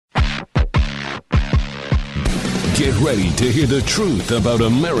Get ready to hear the truth about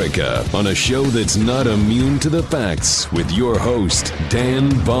America on a show that's not immune to the facts with your host, Dan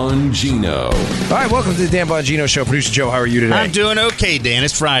Bongino. All right, welcome to the Dan Bongino Show. Producer Joe, how are you today? I'm doing okay, Dan.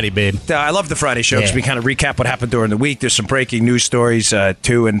 It's Friday, babe. I love the Friday show because we kind of recap what happened during the week. There's some breaking news stories,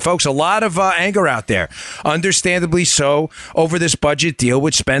 too. And, folks, a lot of anger out there, understandably so, over this budget deal,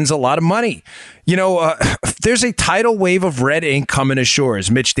 which spends a lot of money. You know, there's a tidal wave of red ink coming ashore,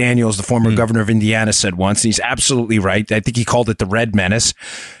 as Mitch Daniels, the former governor of Indiana, said once. And he's absolutely right. I think he called it the red menace.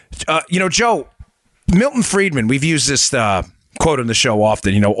 Joe, Milton Friedman, we've used this quote on the show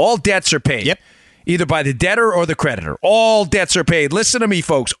often, all debts are paid. Yep. Either by the debtor or the creditor. All debts are paid. Listen to me,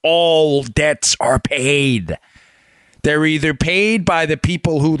 folks. All debts are paid. They're either paid by the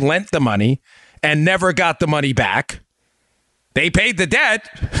people who lent the money and never got the money back. They paid the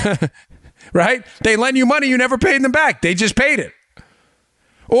debt. Right? They lend you money, you never paid them back. They just paid it.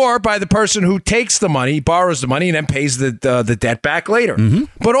 Or by the person who takes the money, borrows the money, and then pays the debt back later. Mm-hmm.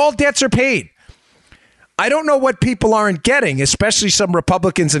 But all debts are paid. I don't know what people aren't getting, especially some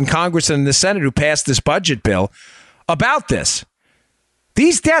Republicans in Congress and in the Senate who passed this budget bill, about this.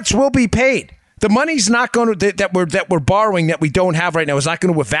 These debts will be paid. The money's not going to that we're borrowing that we don't have right now is not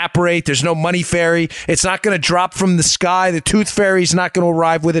going to evaporate. There's no money fairy. It's not going to drop from the sky. The tooth fairy's not going to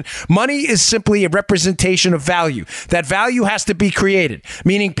arrive with it. Money is simply a representation of value. That value has to be created,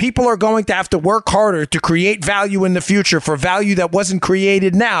 meaning people are going to have to work harder to create value in the future for value that wasn't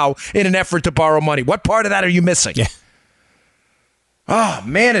created now in an effort to borrow money. What part of that are you missing? Yeah. Oh,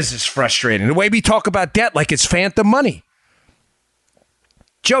 man, is this frustrating. The way we talk about debt like it's phantom money.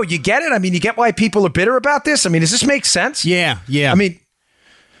 Joe, you get it? I mean, you get why people are bitter about this? I mean, does this make sense? Yeah. I mean,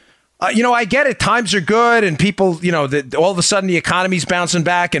 I get it. Times are good and people, all of a sudden the economy's bouncing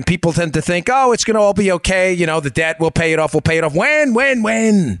back and people tend to think, oh, it's going to all be okay. The debt, we'll pay it off. When?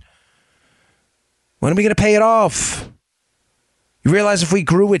 When are we going to pay it off? You realize if we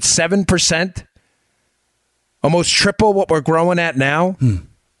grew at 7%, almost triple what we're growing at now,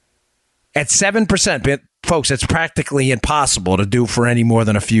 at 7%, folks, it's practically impossible to do for any more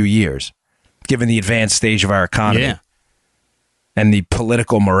than a few years, given the advanced stage of our economy and the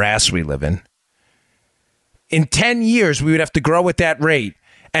political morass we live in. In 10 years, we would have to grow at that rate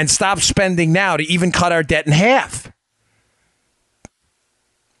and stop spending now to even cut our debt in half.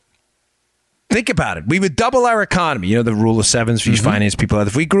 Think about it. We would double our economy. The rule of sevens for you finance people.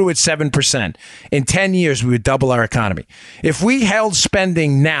 If we grew at 7%, in 10 years, we would double our economy. If we held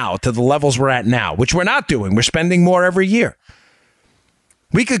spending now to the levels we're at now, which we're not doing, we're spending more every year.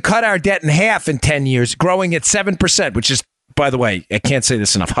 We could cut our debt in half in 10 years, growing at 7%, which is, by the way, I can't say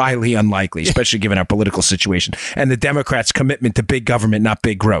this enough, highly unlikely, especially given our political situation and the Democrats' commitment to big government, not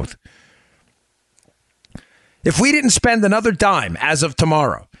big growth. If we didn't spend another dime as of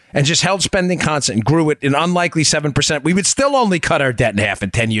tomorrow, and just held spending constant and grew at an unlikely 7%, we would still only cut our debt in half in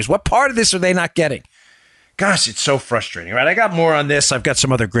 10 years. What part of this are they not getting? Gosh, it's so frustrating. All right, I got more on this. I've got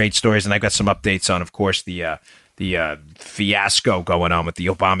some other great stories, and I've got some updates on, of course, the fiasco going on with the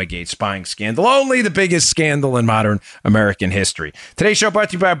Obamagate spying scandal. Only the biggest scandal in modern American history. Today's show brought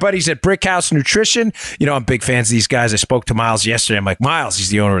to you by our buddies at Brickhouse Nutrition. I'm big fans of these guys. I spoke to Miles yesterday. I'm like, Miles, he's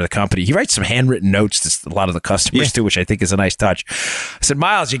the owner of the company. He writes some handwritten notes to a lot of the customers, too, which I think is a nice touch. I said,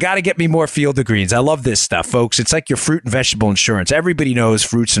 Miles, you got to get me more Field of Greens. I love this stuff, folks. It's like your fruit and vegetable insurance. Everybody knows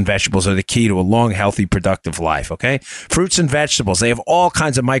fruits and vegetables are the key to a long, healthy, productive life, okay? Fruits and vegetables, they have all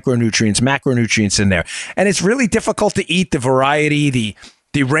kinds of micronutrients, macronutrients in there. And it's really difficult to eat the variety,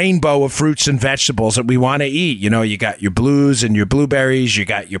 the rainbow of fruits and vegetables that we want to eat. You got your blues and your blueberries, you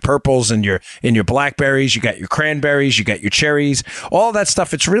got your purples and your blackberries, you got your cranberries, you got your cherries, all that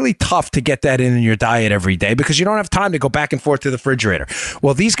stuff. It's really tough to get that in your diet every day because you don't have time to go back and forth to the refrigerator.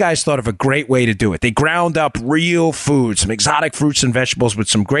 Well, these guys thought of a great way to do it. They ground up real food, some exotic fruits and vegetables with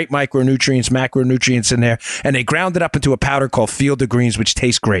some great micronutrients, macronutrients in there, and they ground it up into a powder called Field of Greens, which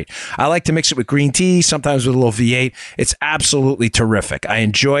tastes great. I like to mix it with green tea, sometimes with a little V8. It's absolutely terrific. I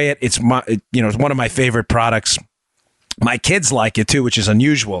enjoy it. It's it's one of my favorite products. My kids like it too, which is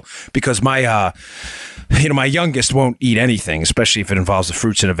unusual because my youngest won't eat anything, especially if it involves the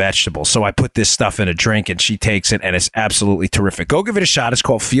fruits and the vegetables. So I put this stuff in a drink and she takes it and it's absolutely terrific. Go give it a shot. It's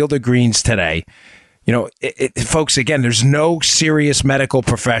called Field of Greens today. Folks, again, there's no serious medical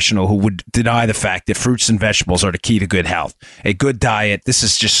professional who would deny the fact that fruits and vegetables are the key to good health. A good diet. This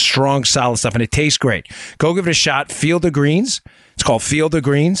is just strong, solid stuff, and it tastes great. Go give it a shot. Field of Greens. It's called Field of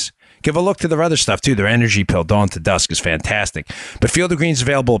Greens. Give a look to their other stuff, too. Their energy pill, Dawn to Dusk, is fantastic. But Field of Greens is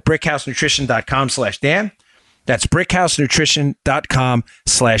available at brickhousenutrition.com/Dan. That's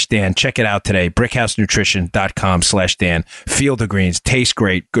brickhousenutrition.com/Dan. Check it out today. brickhousenutrition.com/Dan. Field of Greens. Tastes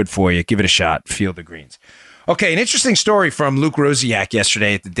great. Good for you. Give it a shot. Field of Greens. Okay, an interesting story from Luke Rosiak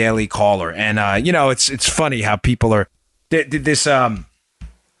yesterday at the Daily Caller. And, it's funny how people are... The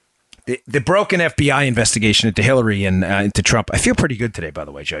broken FBI investigation into Hillary and into Trump. I feel pretty good today, by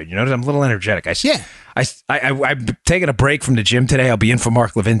the way, Joe. You notice I'm a little energetic. I'm taking a break from the gym today. I'll be in for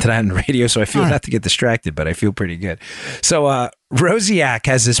Mark Levin tonight on the radio, so I feel not to get distracted, but I feel pretty good. So Rosiak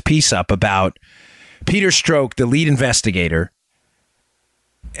has this piece up about Peter Strzok, the lead investigator,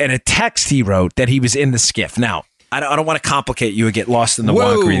 and a text he wrote that he was in the skiff. Now, I don't want to complicate you and get lost in the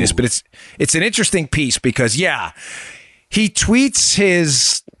wonkery of this, but it's an interesting piece because, he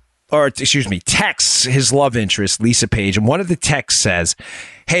tweets texts his love interest, Lisa Page, and one of the texts says,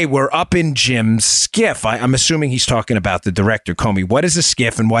 "Hey, we're up in Jim's skiff." I'm assuming he's talking about the director, Comey. "What is a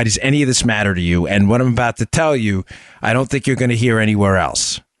skiff, and why does any of this matter to you? And what I'm about to tell you, I don't think you're going to hear anywhere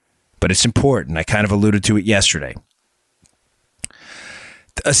else. But it's important. I kind of alluded to it yesterday.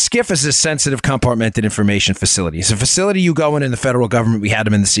 A skiff is a sensitive compartmented information facility. It's a facility you go in the federal government. We had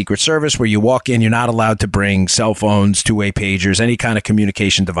them in the Secret Service where you walk in, you're not allowed to bring cell phones, two-way pagers, any kind of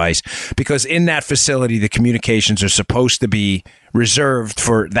communication device, because in that facility, the communications are supposed to be reserved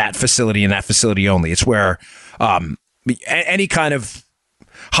for that facility and that facility only. It's where any kind of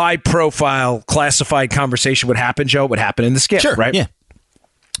high-profile classified conversation would happen, Joe, would happen in the skiff, right? Yeah.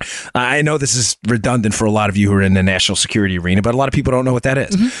 I know this is redundant for a lot of you who are in the national security arena, but a lot of people don't know what that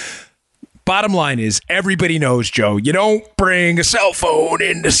is. Mm-hmm. Bottom line is, everybody knows, Joe, you don't bring a cell phone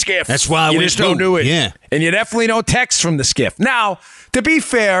in the skiff. That's why you just don't do it. Yeah. And you definitely don't text from the skiff. Now, to be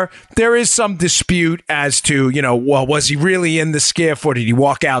fair, there is some dispute as to, was he really in the skiff or did he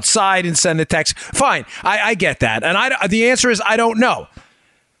walk outside and send a text? Fine. I get that. And the answer is I don't know.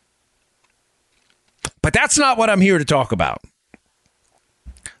 But that's not what I'm here to talk about.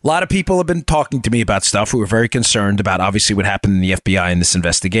 A lot of people have been talking to me about stuff who are very concerned about, obviously, what happened in the FBI in this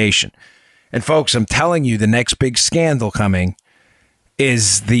investigation. And folks, I'm telling you, the next big scandal coming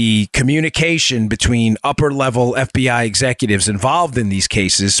is the communication between upper-level FBI executives involved in these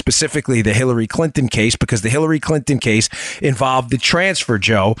cases, specifically the Hillary Clinton case, because the Hillary Clinton case involved the transfer,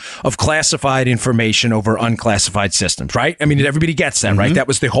 Joe, of classified information over unclassified systems, right? I mean, everybody gets that, right? That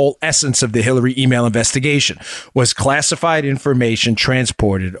was the whole essence of the Hillary email investigation, was classified information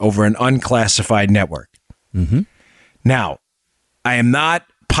transported over an unclassified network. Mm-hmm. Now, I am not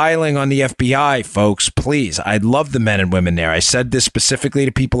piling on the FBI, folks, please. I love the men and women there. I said this specifically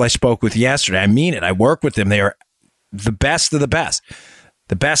to people I spoke with yesterday. I mean it. I work with them. They are the best of the best.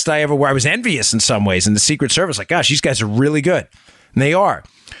 The best I ever were. I was envious in some ways in the Secret Service. Like, gosh, these guys are really good. And they are.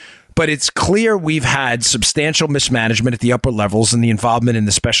 But it's clear we've had substantial mismanagement at the upper levels and the involvement in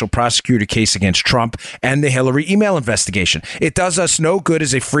the special prosecutor case against Trump and the Hillary email investigation. It does us no good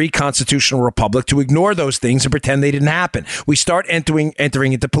as a free constitutional republic to ignore those things and pretend they didn't happen. We start entering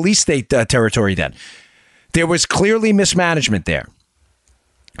into police state territory then. There was clearly mismanagement there.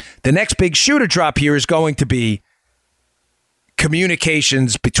 The next big shoe to drop here is going to be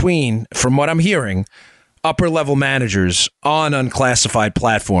communications between, from what I'm hearing, upper-level managers on unclassified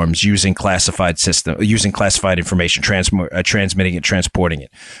platforms using classified information, transmitting it, transporting it.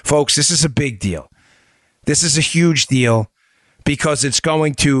 Folks, this is a big deal. This is a huge deal because it's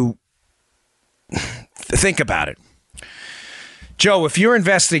going to... Think about it. Joe, if you're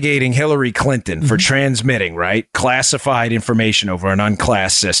investigating Hillary Clinton for transmitting, right, classified information over an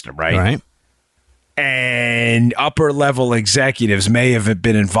unclassed system, right? And upper-level executives may have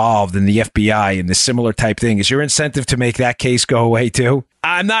been involved in the FBI in the similar type thing. Is your incentive to make that case go away, too?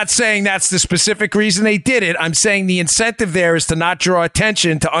 I'm not saying that's the specific reason they did it. I'm saying the incentive there is to not draw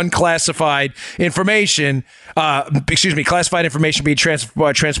attention to unclassified information, classified information being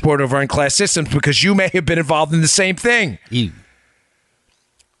transported over unclassed systems because you may have been involved in the same thing.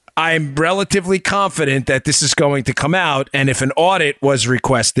 I'm relatively confident that this is going to come out, and if an audit was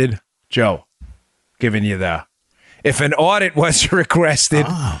requested, Joe... if an audit was requested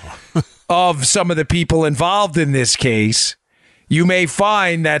of some of the people involved in this case, you may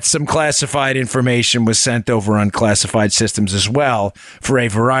find that some classified information was sent over unclassified systems as well for a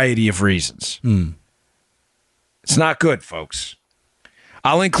variety of reasons. It's not good, folks.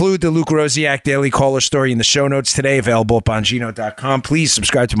 I'll include the Luke Rosiak Daily Caller story in the show notes today, available at Bongino.com. Please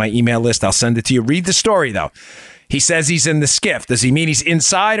subscribe to my email list. I'll send it to you. Read the story, though. He says he's in the skiff. Does he mean he's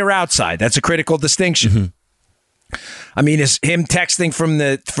inside or outside? That's a critical distinction. Mm-hmm. I mean, is him texting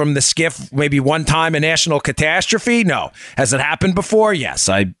from the skiff maybe one time a national catastrophe? No. Has it happened before? Yes.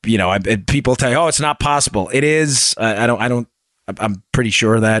 People tell you, oh, it's not possible. It is. I'm pretty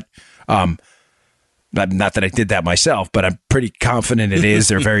sure of that. Not that I did that myself, but I'm pretty confident it is.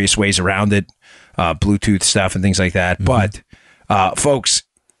 There are various ways around it, Bluetooth stuff and things like that. Mm-hmm. But folks,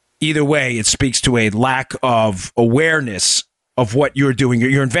 either way, it speaks to a lack of awareness of what you're doing.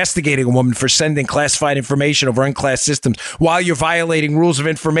 You're investigating a woman for sending classified information over unclassed systems while you're violating rules of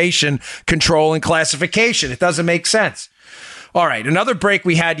information control and classification. It doesn't make sense. All right, another break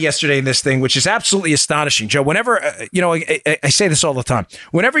we had yesterday in this thing, which is absolutely astonishing. Joe, whenever, I say this all the time.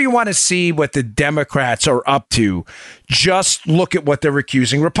 Whenever you want to see what the Democrats are up to, just look at what they're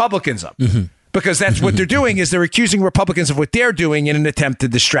accusing Republicans of. Mm-hmm. Because that's what they're doing, is they're accusing Republicans of what they're doing in an attempt to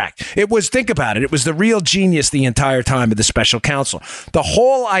distract. Think about it, it was the real genius the entire time of the special counsel. The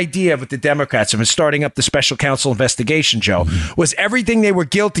whole idea with the Democrats of starting up the special counsel investigation, Joe, was everything they were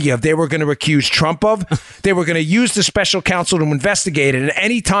guilty of, they were going to accuse Trump of. They were going to use the special counsel to investigate it. And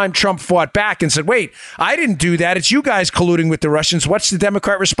anytime Trump fought back and said, wait, I didn't do that, it's you guys colluding with the Russians, what's the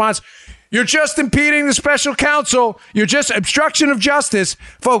Democrat response? You're just impeding the special counsel. You're just obstruction of justice.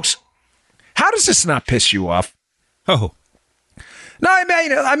 Folks, how does this not piss you off? Oh. No,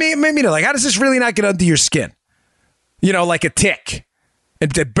 I mean, like, how does this really not get under your skin? Like a tick.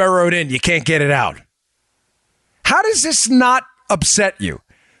 It burrowed in. You can't get it out. How does this not upset you?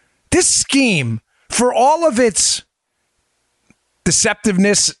 This scheme, for all of its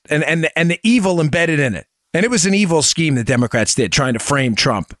deceptiveness and the evil embedded in it, and it was an evil scheme the Democrats did, trying to frame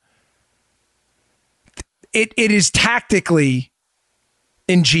Trump. It is tactically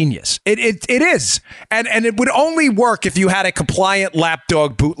ingenious. It is. And it would only work if you had a compliant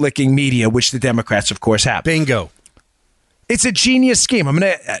lapdog bootlicking media, which the Democrats, of course, have. Bingo. It's a genius scheme.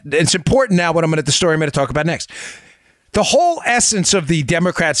 It's important now the story I'm going to talk about next. The whole essence of the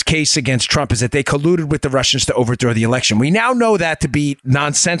Democrats' case against Trump is that they colluded with the Russians to overthrow the election. We now know that to be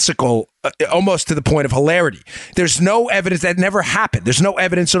nonsensical, almost to the point of hilarity. There's no evidence. That never happened. There's no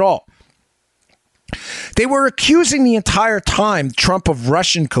evidence at all. They were accusing the entire time Trump of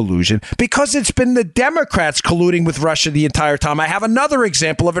Russian collusion because it's been the Democrats colluding with Russia the entire time. I have another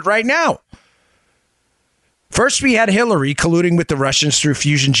example of it right now. First, we had Hillary colluding with the Russians through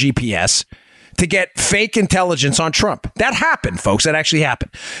Fusion GPS to get fake intelligence on Trump. That happened, folks. That actually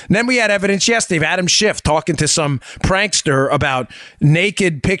happened. And then we had evidence yesterday of Adam Schiff talking to some prankster about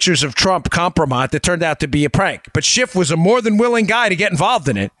naked pictures of Trump compromise that turned out to be a prank. But Schiff was a more than willing guy to get involved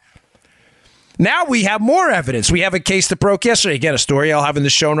in it. Now we have more evidence. We have a case that broke yesterday. Again, a story I'll have in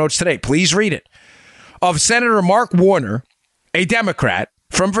the show notes today. Please read it. Of Senator Mark Warner, a Democrat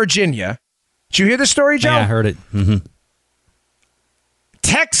from Virginia. Did you hear the story, Joe? Yeah, I heard it. Mm-hmm.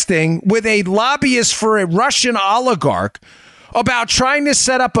 Texting with a lobbyist for a Russian oligarch about trying to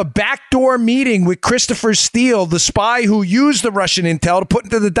set up a backdoor meeting with Christopher Steele, the spy who used the Russian intel to put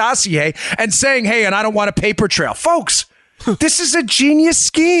into the dossier, and saying, hey, and I don't want a paper trail. Folks, this is a genius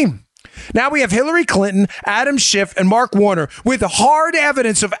scheme. Now we have Hillary Clinton, Adam Schiff, and Mark Warner with hard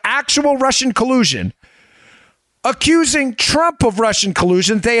evidence of actual Russian collusion, accusing Trump of Russian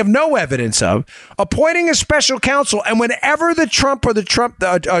collusion they have no evidence of, appointing a special counsel, and whenever the Trump or the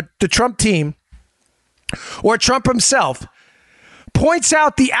Trump team or Trump himself points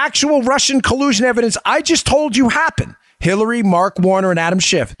out the actual Russian collusion evidence I just told you happened, Hillary, Mark Warner, and Adam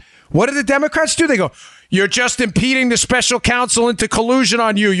Schiff, what do the Democrats do? They go, you're just impeding the special counsel into collusion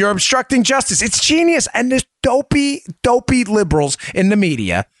on you. You're obstructing justice. It's genius. And this dopey liberals in the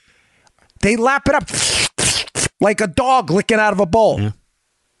media, they lap it up like a dog licking out of a bowl. Yeah.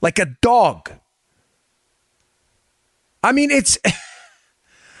 Like a dog. I mean, I'm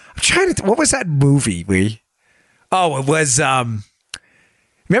trying to, what was that movie? It was,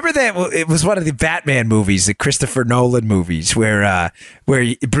 remember that it was one of the Batman movies, the Christopher Nolan movies, where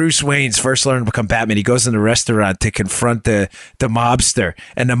Bruce Wayne's first learned to become Batman. He goes in the restaurant to confront the mobster,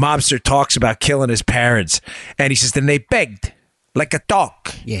 and the mobster talks about killing his parents, and he says, then they begged like a dog,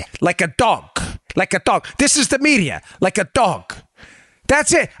 like a dog. This is the media, like a dog.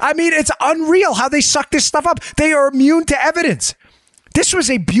 That's it. I mean, it's unreal how they suck this stuff up. They are immune to evidence. This was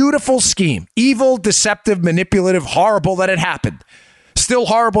a beautiful scheme, evil, deceptive, manipulative, horrible that it happened. Still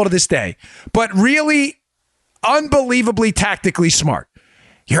horrible to this day, but really unbelievably tactically smart.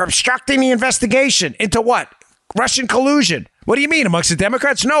 You're obstructing the investigation into what? Russian collusion. What do you mean? Amongst the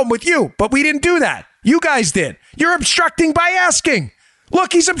Democrats? No, I'm with you, but we didn't do that. You guys did. You're obstructing by asking.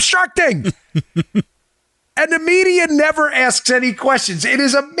 Look, he's obstructing. And the media never asks any questions. It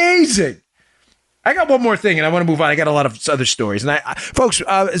is amazing. I got one more thing, and I want to move on. I got a lot of other stories. And folks,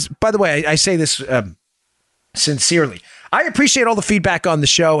 by the way, I say this sincerely. I appreciate all the feedback on the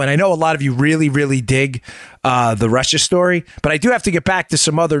show, and I know a lot of you really, really dig the Russia story, but I do have to get back to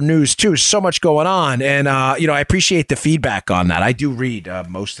some other news, too. So much going on, and I appreciate the feedback on that. I do read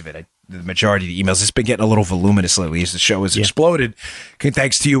most of it. the majority of the emails. It's been getting a little voluminous lately as the show has exploded.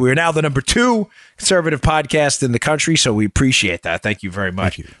 Thanks to you. We are now the number 2 conservative podcast in the country, so we appreciate that. Thank you very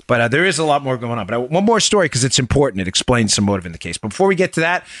much. But there is a lot more going on. But one more story because it's important. It explains some motive in the case. But before we get to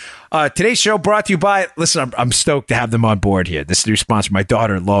that, today's show brought to you by, listen, I'm stoked to have them on board here. This is their sponsor. My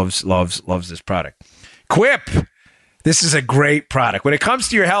daughter loves this product. Quip. This is a great product. When it comes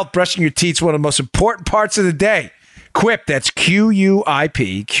to your health, brushing your teeth is one of the most important parts of the day. Quip, that's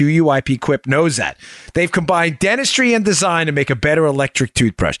Q-U-I-P. Q-U-I-P, Quip knows that. They've combined dentistry and design to make a better electric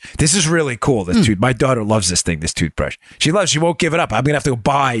toothbrush. This is really cool, this My daughter loves this toothbrush. She won't give it up. I'm going to have to go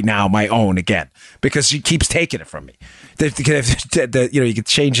buy now my own again because she keeps taking it from me. You can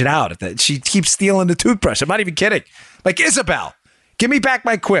change it out. She keeps stealing the toothbrush. I'm not even kidding. Like Isabel. Give me back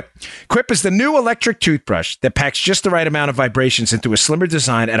my Quip. Quip is the new electric toothbrush that packs just the right amount of vibrations into a slimmer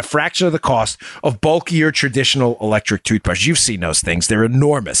design at a fraction of the cost of bulkier traditional electric toothbrushes. You've seen those things. They're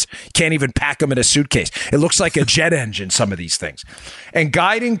enormous. You can't even pack them in a suitcase. It looks like a jet engine, some of these things. And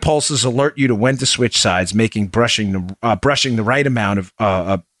guiding pulses alert you to when to switch sides, making brushing the right amount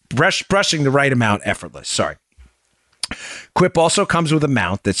effortless. Sorry. Quip also comes with a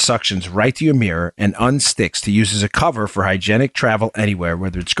mount that suctions right to your mirror and unsticks to use as a cover for hygienic travel anywhere,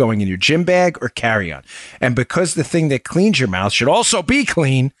 whether it's going in your gym bag or carry-on. And because the thing that cleans your mouth should also be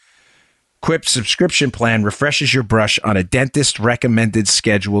clean, Quip's subscription plan refreshes your brush on a dentist-recommended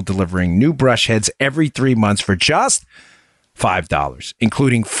schedule, delivering new brush heads every 3 months for just $5,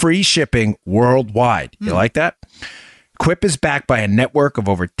 including free shipping worldwide. You like that? Quip is backed by a network of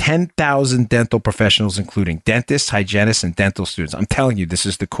over 10,000 dental professionals, including dentists, hygienists, and dental students. I'm telling you, this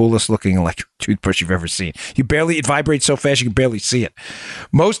is the coolest looking electric toothbrush you've ever seen. It vibrates so fast you can barely see it.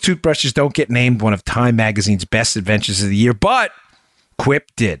 Most toothbrushes don't get named one of Time Magazine's best inventions of the year, but Quip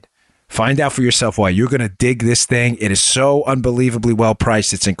did. Find out for yourself why. You're going to dig this thing. It is so unbelievably well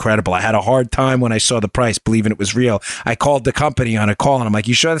priced. It's incredible. I had a hard time when I saw the price, believing it was real. I called the company on a call, and I'm like,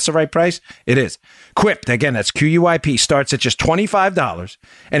 you sure that's the right price? It is. Quip, again, that's Q-U-I-P, starts at just $25.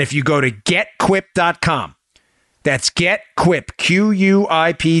 And if you go to getquip.com, that's getquip,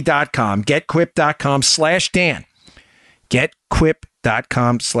 Q-U-I-P.com, getquip.com/Dan.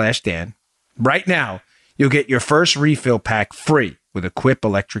 Getquip.com/Dan. Right now, you'll get your first refill pack free with a Quip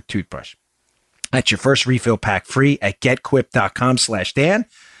electric toothbrush. That's your first refill pack free at getquip.com/Dan,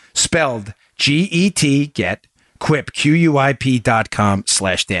 spelled G-E-T, get, Quip,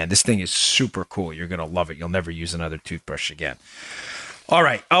 Q-U-I-P.com/Dan. This thing is super cool. You're going to love it. You'll never use another toothbrush again. All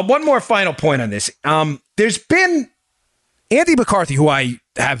right. One more final point on this. There's been Andy McCarthy, who I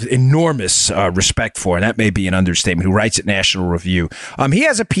have enormous respect for, and that may be an understatement, who writes at National Review. He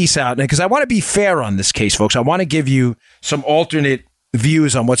has a piece out, and because I want to be fair on this case, folks, I want to give you some alternate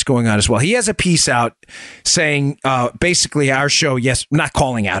views on what's going on as well. He has a piece out saying basically our show, yes, not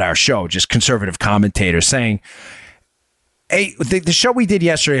calling out our show, just conservative commentators saying, hey, the show we did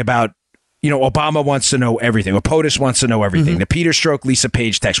yesterday about, Obama wants to know everything, or POTUS wants to know everything, the Peter Strzok, Lisa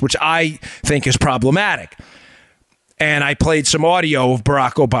Page text, which I think is problematic. And I played some audio of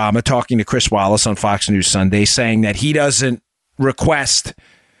Barack Obama talking to Chris Wallace on Fox News Sunday saying that he doesn't request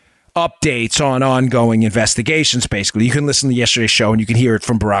updates on ongoing investigations, basically. You can listen to yesterday's show and you can hear it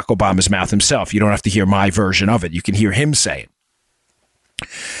from Barack Obama's mouth himself. You don't have to hear my version of it. You can hear him say it.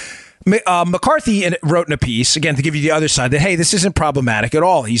 McCarthy wrote in a piece, again, to give you the other side, that, hey, this isn't problematic at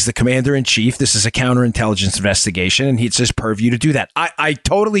all. He's the commander-in-chief. This is a counterintelligence investigation, and it's his purview to do that. I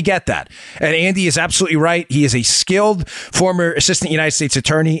totally get that. And Andy is absolutely right. He is a skilled former assistant United States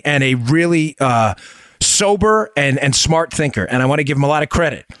attorney and a really sober and smart thinker, and I want to give him a lot of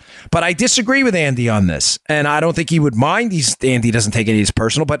credit. But I disagree with Andy on this, and I don't think he would mind. Andy doesn't take any of this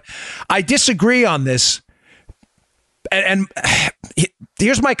personal, but I disagree on this. And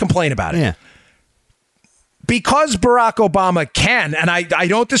here's my complaint about it. Yeah. Because Barack Obama can, and I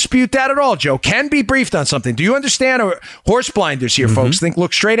don't dispute that at all, Joe, can be briefed on something. Do you understand? Or horse blinders here, folks.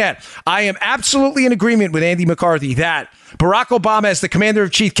 Look straight at. I am absolutely in agreement with Andy McCarthy that Barack Obama, as the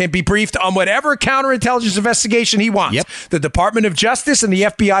commander-in-chief, can be briefed on whatever counterintelligence investigation he wants. Yep. The Department of Justice and the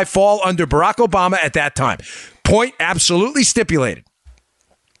FBI fall under Barack Obama at that time. Point absolutely stipulated.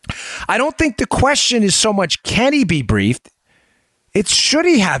 I don't think the question is so much can he be briefed, it's should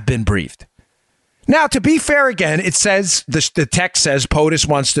he have been briefed. Now, to be fair again, it says, the text says POTUS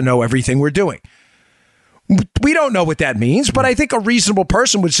wants to know everything we're doing. We don't know what that means, but I think a reasonable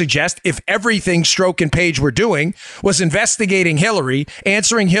person would suggest if everything Strzok and Page were doing was investigating Hillary,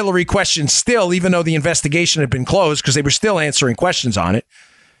 answering Hillary questions still, even though the investigation had been closed because they were still answering questions on it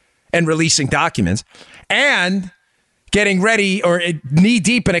and releasing documents, and getting ready or knee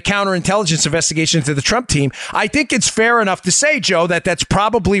deep in a counterintelligence investigation into the Trump team, I think it's fair enough to say, Joe, that that's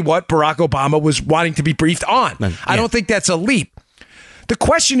probably what Barack Obama was wanting to be briefed on. Yeah. I don't think that's a leap. The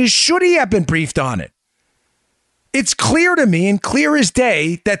question is, should he have been briefed on it? It's clear to me and clear as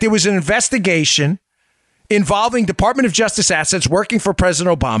day that there was an investigation involving Department of Justice assets working for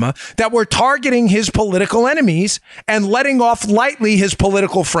President Obama that were targeting his political enemies and letting off lightly his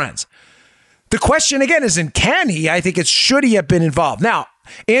political friends. The question, again, isn't can he? I think it's should he have been involved. Now,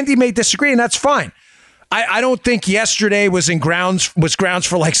 Andy may disagree, and that's fine. I don't think yesterday was grounds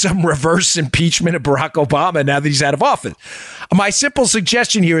for like some reverse impeachment of Barack Obama now that he's out of office. My simple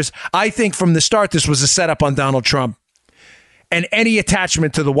suggestion here is I think from the start this was a setup on Donald Trump. And any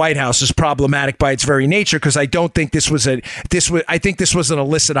attachment to the White House is problematic by its very nature because I don't think I think this was an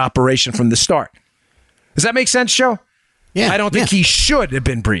illicit operation from the start. Does that make sense, Joe? Yeah. I don't think he should have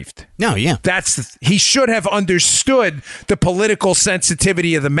been briefed. No, yeah. He should have understood the political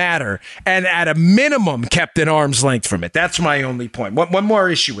sensitivity of the matter and at a minimum kept an arm's length from it. That's my only point. One more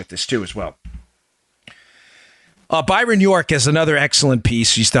issue with this too as well. Byron York has another excellent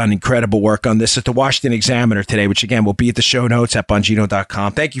piece. He's done incredible work on this at the Washington Examiner today, which, again, will be at the show notes at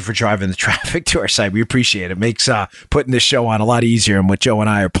Bongino.com. Thank you for driving the traffic to our site. We appreciate it. It makes putting this show on a lot easier, and what Joe and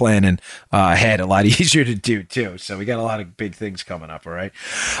I are planning ahead a lot easier to do, too. So we got a lot of big things coming up, all right?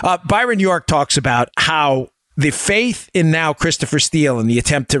 Byron York talks about how the faith in now Christopher Steele and the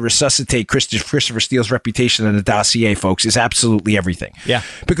attempt to resuscitate Christopher Steele's reputation in the dossier, folks, is absolutely everything. Yeah.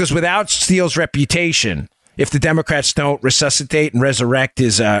 Because without Steele's reputation, if the Democrats don't resuscitate and resurrect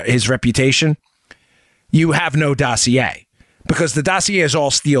his reputation, you have no dossier because the dossier is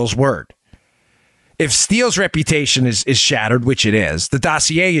all Steele's word. If Steele's reputation is shattered, which it is, the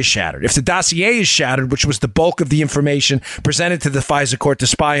dossier is shattered. If the dossier is shattered, which was the bulk of the information presented to the FISA court to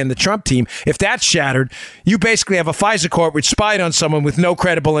spy on the Trump team, if that's shattered, you basically have a FISA court which spied on someone with no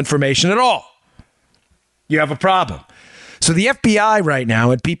credible information at all. You have a problem. So the FBI right now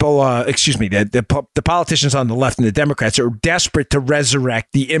and people, the politicians on the left and the Democrats are desperate to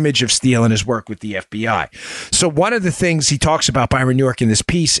resurrect the image of Steele and his work with the FBI. So one of the things he talks about, Byron York, in this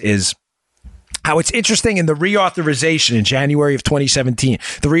piece is how it's interesting in the reauthorization in January of 2017,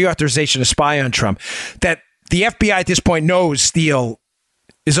 the reauthorization to spy on Trump, that the FBI at this point knows Steele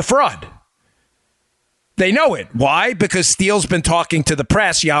is a fraud. They know it. Why? Because Steele's been talking to the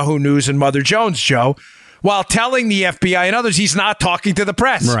press, Yahoo News and Mother Jones, Joe, while telling the FBI and others he's not talking to the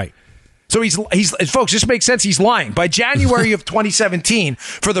press. Right. So he's folks, this makes sense. He's lying. By January of 2017,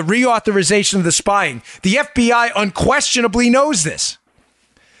 for the reauthorization of the spying, the FBI unquestionably knows this.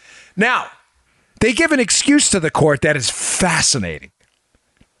 Now, they give an excuse to the court that is fascinating.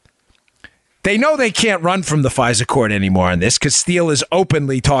 They know they can't run from the FISA court anymore on this because Steele is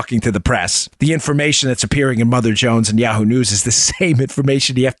openly talking to the press. The information that's appearing in Mother Jones and Yahoo News is the same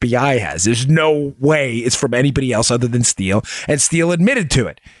information the FBI has. There's no way it's from anybody else other than Steele, and Steele admitted to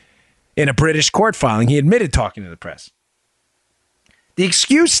it. In a British court filing, he admitted talking to the press. The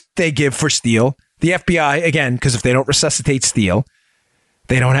excuse they give for Steele, the FBI, again, because if they don't resuscitate Steele,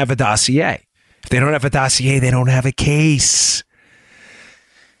 they don't have a dossier. If they don't have a dossier, they don't have a case.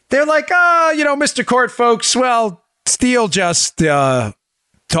 They're like, Mr. Court, folks, well, Steele just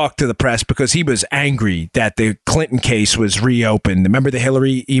talked to the press because he was angry that the Clinton case was reopened. Remember the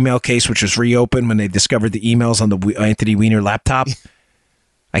Hillary email case, which was reopened when they discovered the emails on the Anthony Weiner laptop?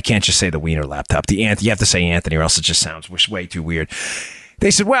 I can't just say the Weiner laptop. You have to say Anthony or else it just sounds way too weird.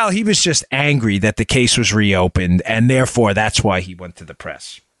 They said, well, he was just angry that the case was reopened, and therefore that's why he went to the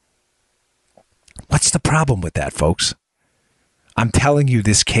press. What's the problem with that, folks? I'm telling you,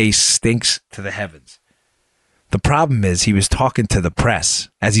 this case stinks to the heavens. The problem is he was talking to the press,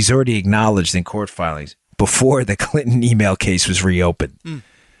 as he's already acknowledged in court filings, before the Clinton email case was reopened.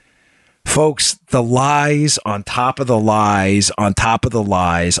 Folks, the lies on top of the lies on top of the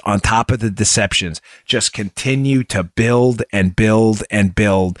lies on top of the deceptions just continue to build and build and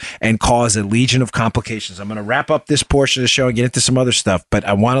build and cause a legion of complications. I'm going to wrap up this portion of the show and get into some other stuff, but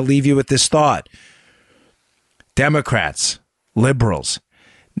I want to leave you with this thought. Democrats, liberals,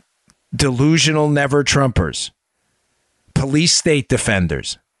 delusional never-Trumpers, police state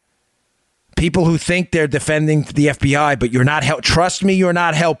defenders, people who think they're defending the FBI, but you're not trust me, you're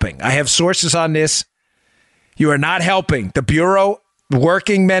not helping. I have sources on this. You are not helping. The Bureau,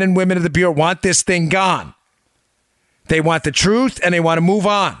 working men and women of the Bureau want this thing gone. They want the truth and they want to move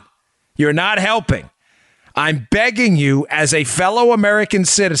on. You're not helping. I'm begging you as a fellow American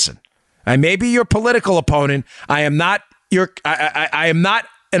citizen. I may be your political opponent. I am not I am not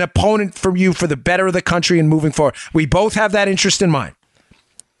an opponent for you for the better of the country and moving forward. We both have that interest in mind.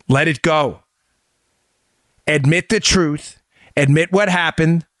 Let it go. Admit the truth. Admit what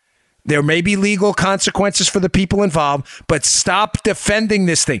happened. There may be legal consequences for the people involved, but stop defending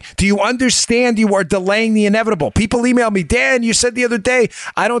this thing. Do you understand you are delaying the inevitable? People email me, Dan, you said the other day,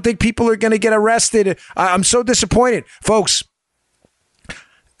 I don't think people are going to get arrested. I'm so disappointed. Folks,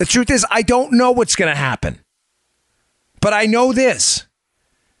 the truth is, I don't know what's going to happen. But I know this.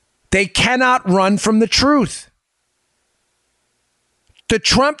 They cannot run from the truth. The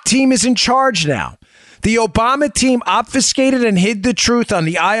Trump team is in charge now. The Obama team obfuscated and hid the truth on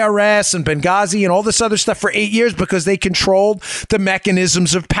the IRS and Benghazi and all this other stuff for 8 years because they controlled the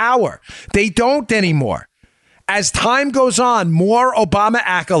mechanisms of power. They don't anymore. As time goes on, more Obama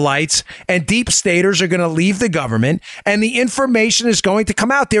acolytes and deep staters are going to leave the government, and the information is going to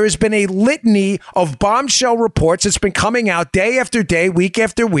come out. There has been a litany of bombshell reports that's been coming out day after day, week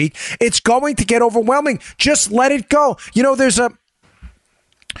after week. It's going to get overwhelming. Just let it go. You know, there's a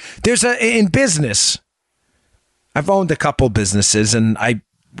in business, I've owned a couple businesses, and I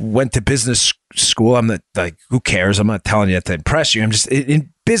went to business school. I'm not like, who cares? I'm not telling you that to impress you. I'm just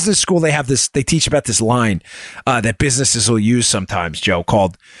in business school. They have this. They teach about this line that businesses will use sometimes, Joe,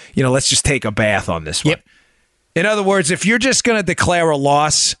 called, let's just take a bath on this one. Yep. In other words, if you're just going to declare a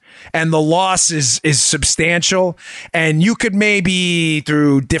loss and the loss is substantial, and you could maybe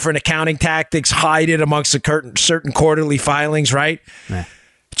through different accounting tactics hide it amongst certain quarterly filings, right? Nah.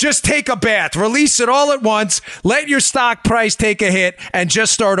 Just take a bath, release it all at once, let your stock price take a hit, and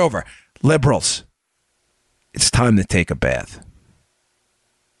just start over. Liberals, it's time to take a bath.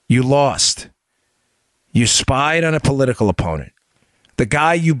 You lost. You spied on a political opponent. The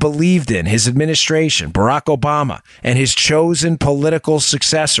guy you believed in, his administration, Barack Obama, and his chosen political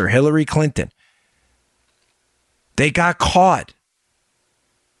successor, Hillary Clinton. They got caught.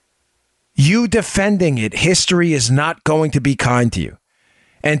 You defending it, history is not going to be kind to you.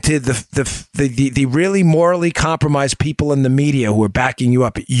 And to the really morally compromised people in the media who are backing you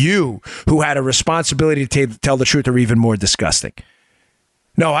up, you who had a responsibility to tell the truth, are even more disgusting.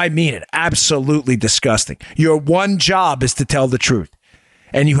 No, I mean it. Absolutely disgusting. Your one job is to tell the truth,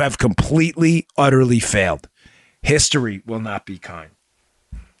 and you have completely, utterly failed. History will not be kind.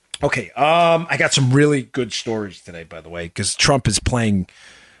 Okay, I got some really good stories today, by the way, because Trump is playing,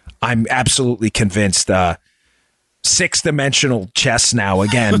 I'm absolutely convinced, six-dimensional chess now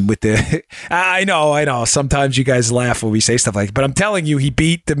again with the I know sometimes you guys laugh when we say stuff like that, but I'm telling you, he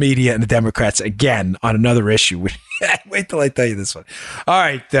beat the media and the Democrats again on another issue. Wait till I tell you this one. All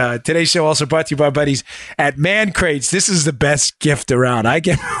right, today's show also brought to you by our buddies at Man Crates. This is the best gift around. I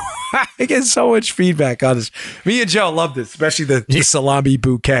get so much feedback on this. Me and Joe love this, especially the salami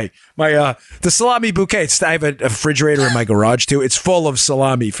bouquet. The salami bouquet, I have a refrigerator in my garage too. It's full of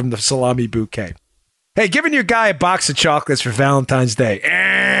salami from the salami bouquet. Hey, giving your guy a box of chocolates for Valentine's Day.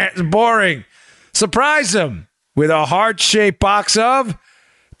 It's boring. Surprise him with a heart-shaped box of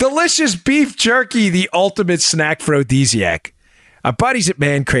delicious beef jerky, the ultimate snack aphrodisiac. Our buddies at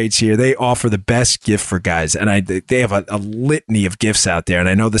Man Crates here, they offer the best gift for guys, and they have a litany of gifts out there, and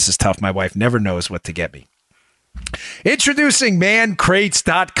I know this is tough. My wife never knows what to get me. Introducing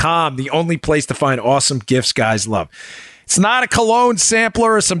mancrates.com, the only place to find awesome gifts guys love. It's not a cologne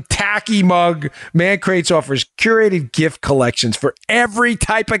sampler or some tacky mug. Man Crates offers curated gift collections for every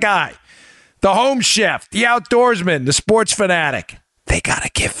type of guy. The home chef, the outdoorsman, the sports fanatic. They got a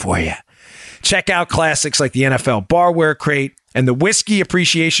gift for you. Check out classics like the NFL Barware Crate and the Whiskey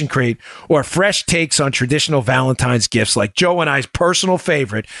Appreciation Crate, or fresh takes on traditional Valentine's gifts like Joe and I's personal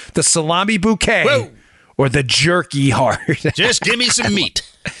favorite, the Salami Bouquet. Whoa. Or the jerky heart. Just give me some meat.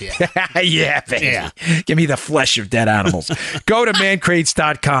 Yeah, baby. Yeah. Give me the flesh of dead animals. Go to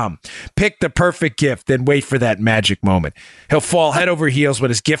mancrates.com. Pick the perfect gift, then wait for that magic moment. He'll fall head over heels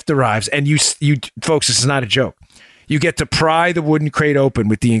when his gift arrives. And you folks, this is not a joke. You get to pry the wooden crate open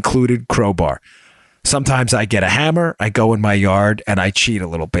with the included crowbar. Sometimes I get a hammer, I go in my yard, and I cheat a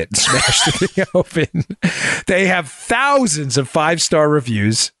little bit and smash the thing open. They have thousands of 5-star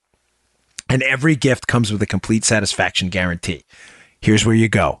reviews. And every gift comes with a complete satisfaction guarantee. Here's where you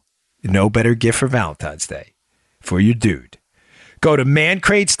go. No better gift for Valentine's Day for your dude. Go to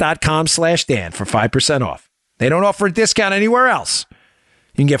mancrates.com/Dan for 5% off. They don't offer a discount anywhere else.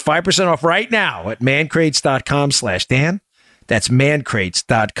 You can get 5% off right now at mancrates.com/Dan. That's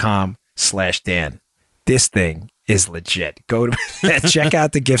mancrates.com/Dan. This thing is legit. Go to check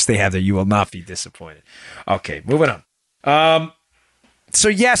out the gifts they have there. You will not be disappointed. Okay, moving on. So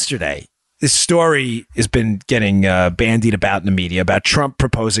yesterday, this story has been getting bandied about in the media about Trump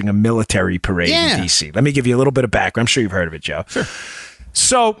proposing a military parade in D.C. Let me give you a little bit of background. I'm sure you've heard of it, Joe. Sure.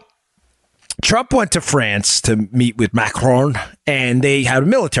 So Trump went to France to meet with Macron, and they had a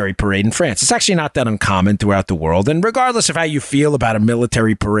military parade in France. It's actually not that uncommon throughout the world. And regardless of how you feel about a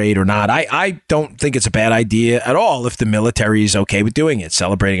military parade or not, I don't think it's a bad idea at all if the military is okay with doing it.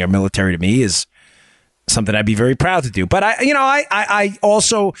 Celebrating our military to me is something I'd be very proud to do. But I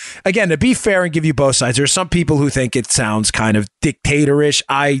also, again, to be fair and give you both sides, there are some people who think it sounds kind of dictatorish.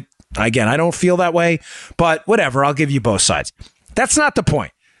 I don't feel that way, but whatever, I'll give you both sides. That's not the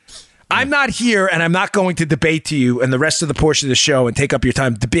point. I'm not here, and I'm not going to debate to you and the rest of the portion of the show and take up your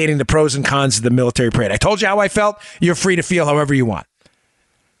time debating the pros and cons of the military parade. I told you how I felt. You're free to feel however you want.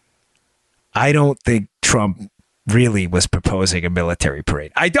 I don't think Trump really was proposing a military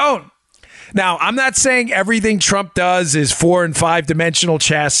parade. I don't. Now, I'm not saying everything Trump does is 4 and 5 dimensional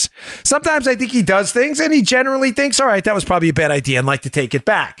chess. Sometimes I think he does things and he generally thinks, all right, that was probably a bad idea and like to take it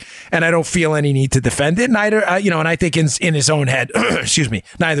back. And I don't feel any need to defend it. Neither, and I think in his own head, excuse me,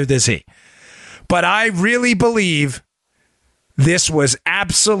 neither does he. But I really believe this was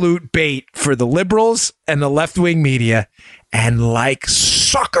absolute bait for the liberals and the left-wing media. And like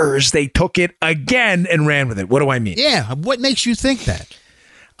suckers, they took it again and ran with it. What do I mean? Yeah. What makes you think that?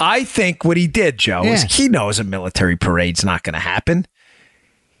 I think what he did, Joe, is he knows a military parade's not going to happen.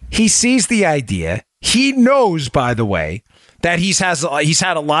 He sees the idea. He knows, by the way, that he's had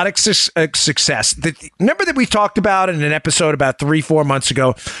a lot of success. Remember that we talked about in an episode about 3-4 months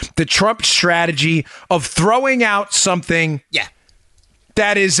ago, the Trump strategy of throwing out something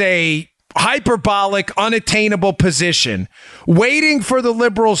that is a hyperbolic, unattainable position, waiting for the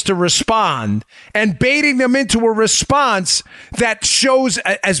liberals to respond and baiting them into a response that shows,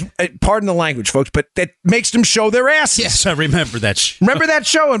 as pardon the language, folks, but that makes them show their asses. Yes, I remember that show. Remember that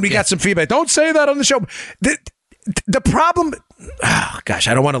show? And we got some feedback. Don't say that on the show. The problem, gosh,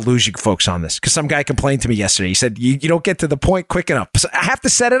 I don't want to lose you folks on this because some guy complained to me yesterday. He said, you don't get to the point quick enough. So I have to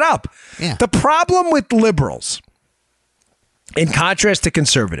set it up. Yeah. The problem with liberals, in contrast to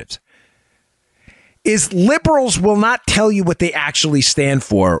conservatives, is liberals will not tell you what they actually stand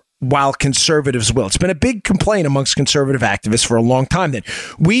for while conservatives will. It's been a big complaint amongst conservative activists for a long time that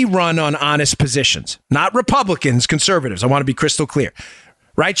we run on honest positions, not Republicans, conservatives. I want to be crystal clear.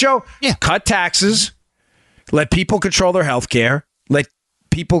 Right, Joe? Yeah. Cut taxes, let people control their health care, let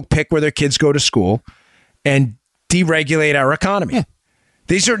people pick where their kids go to school, and deregulate our economy. Yeah.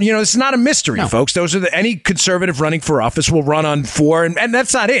 These are, it's not a mystery, folks. Those are any conservative running for office will run on 4. And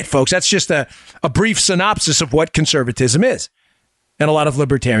that's not it, folks. That's just a brief synopsis of what conservatism is. And a lot of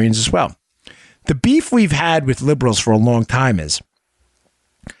libertarians as well. The beef we've had with liberals for a long time is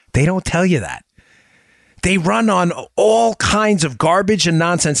they don't tell you that. They run on all kinds of garbage and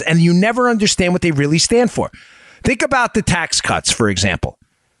nonsense, and you never understand what they really stand for. Think about the tax cuts, for example.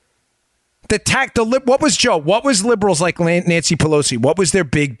 What was liberals like Nancy Pelosi? What was their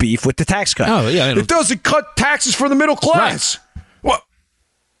big beef with the tax cut? Oh, yeah. It doesn't cut taxes for the middle class. Right. What?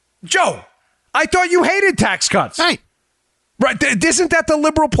 Joe, I thought you hated tax cuts. Right. Isn't that the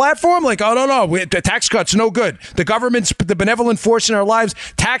liberal platform? Like, oh, no. The tax cuts, no good. The government's the benevolent force in our lives.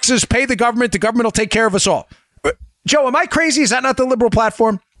 Taxes, pay the government. The government will take care of us all. Joe, am I crazy? Is that not the liberal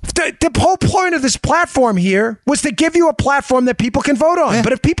platform? The whole point of this platform here was to give you a platform that people can vote on. Yeah.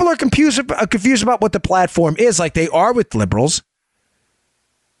 But if people are confused about what the platform is, like they are with liberals,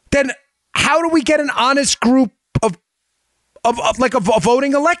 then how do we get an honest group of like a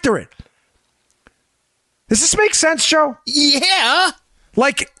voting electorate? Does this make sense, Joe? Yeah.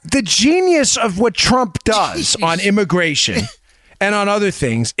 Like the genius of what Trump does on immigration and on other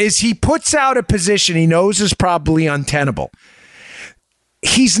things is he puts out a position he knows is probably untenable.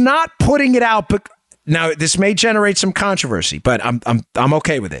 He's not putting it out, but now this may generate some controversy, but I'm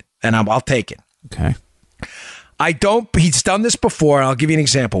okay with it, and I'll take it. Okay. He's done this before. I'll give you an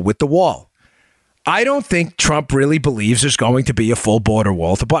example with the wall. I don't think Trump really believes there's going to be a full border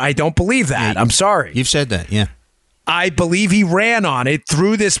wall. I don't believe that. I'm sorry. You've said that, yeah. I believe he ran on it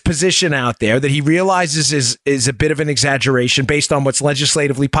through this position out there that he realizes is a bit of an exaggeration based on what's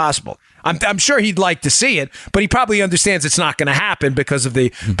legislatively possible. I'm sure he'd like to see it, but he probably understands it's not going to happen because of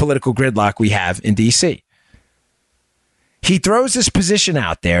the political gridlock we have in D.C. He throws this position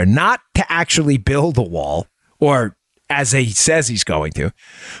out there not to actually build a wall, or as he says he's going to,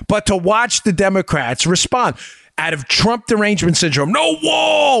 but to watch the Democrats respond. Out of Trump derangement syndrome, no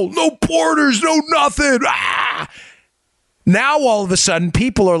wall, no borders, no nothing. Ah! Now, all of a sudden,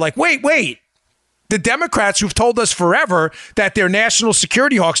 people are like, wait. The Democrats who've told us forever that their national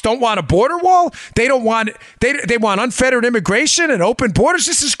security hawks don't want a border wall. They don't want they want unfettered immigration and open borders.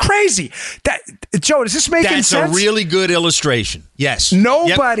 This is crazy. Joe, is this making sense? That's a really good illustration. Yes.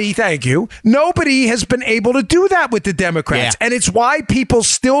 Nobody, thank you. Nobody has been able to do that with the Democrats. Yeah. And it's why people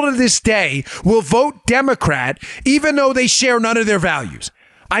still to this day will vote Democrat even though they share none of their values.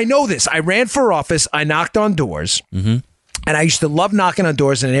 I know this. I ran for office. I knocked on doors. Mm-hmm. And I used to love knocking on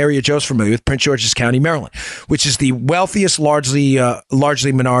doors in an area Joe's familiar with, Prince George's County, Maryland, which is the wealthiest,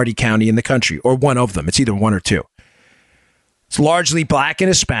 largely minority county in the country, or one of them. It's either one or two. It's largely black and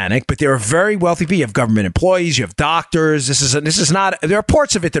Hispanic, but there are very wealthy people. You have government employees, you have doctors. This is not. There are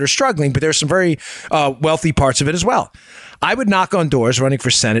parts of it that are struggling, but there's some very wealthy parts of it as well. I would knock on doors running for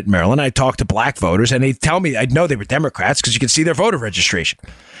Senate in Maryland. I'd talk to black voters, and they'd tell me I'd know they were Democrats because you could see their voter registration.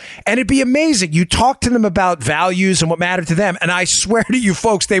 And it'd be amazing. You talk to them about values and what mattered to them, and I swear to you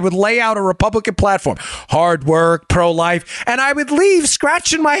folks, they would lay out a Republican platform, hard work, pro-life, and I would leave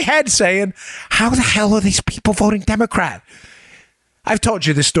scratching my head saying, how the hell are these people voting Democrat? I've told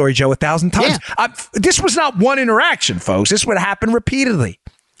you this story, Joe, 1,000 times. Yeah. This was not one interaction, folks. This would happen repeatedly.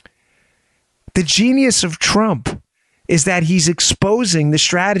 The genius of Trump is that he's exposing the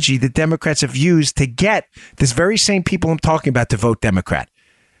strategy that Democrats have used to get this very same people I'm talking about to vote Democrat.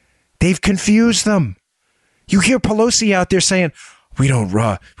 They've confused them. You hear Pelosi out there saying, we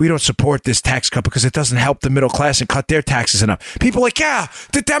don't support this tax cut because it doesn't help the middle class and cut their taxes enough. People are like, yeah,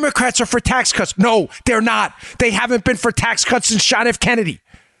 the Democrats are for tax cuts. No, they're not. They haven't been for tax cuts since John F. Kennedy.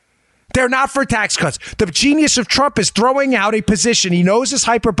 They're not for tax cuts. The genius of Trump is throwing out a position he knows is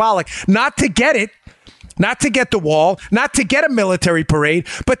hyperbolic, not to get it, not to get the wall, not to get a military parade,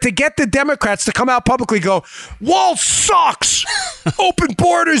 but to get the Democrats to come out publicly and go, wall sucks. Open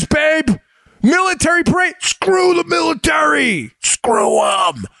borders, babe. Military parade. Screw the military. Screw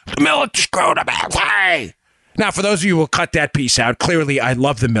them. The military. Screw the military. Now, for those of you who will cut that piece out, clearly I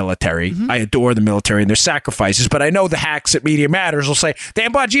love the military. Mm-hmm. I adore the military and their sacrifices, but I know the hacks at Media Matters will say,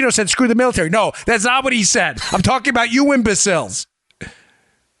 Dan Bongino said screw the military. No, that's not what he said. I'm talking about you imbeciles.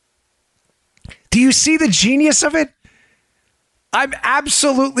 Do you see the genius of it? I'm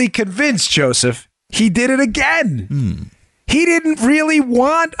absolutely convinced, Joseph, he did it again. He didn't really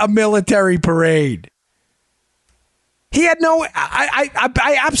want a military parade. He had no,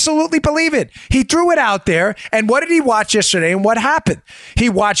 I absolutely believe it. He threw it out there, and what did he watch yesterday, and what happened? He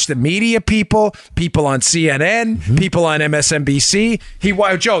watched the media people on CNN, people on MSNBC.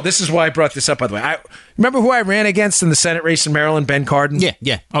 Joe, this is why I brought this up, by the way. Remember who I ran against in the Senate race in Maryland, Ben Cardin?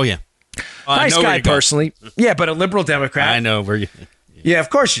 Yeah. Oh, yeah. Nice guy, personally. Yeah, but a liberal Democrat. I know where you... Yeah,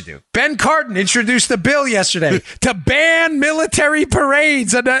 of course you do. Ben Cardin introduced a bill yesterday to ban military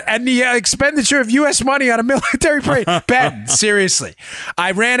parades and the expenditure of U.S. money on a military parade. Ben, seriously,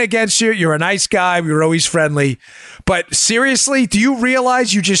 I ran against you. You're a nice guy. We were always friendly. But seriously, do you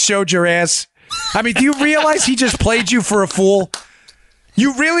realize you just showed your ass? I mean, do you realize he just played you for a fool?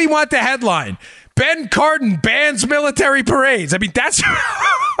 You really want the headline. Ben Cardin bans military parades. I mean, that's...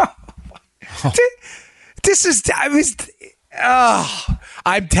 This is...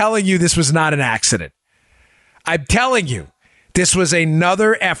 I'm telling you, this was not an accident. I'm telling you, this was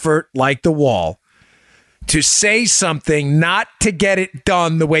another effort like the wall to say something, not to get it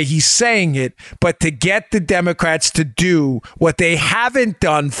done the way he's saying it, but to get the Democrats to do what they haven't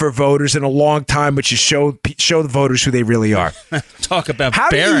done for voters in a long time, which is show the voters who they really are. Talk about how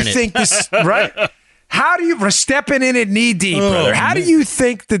do you it. think this, right? How do you, stepping in it knee deep, brother, how do you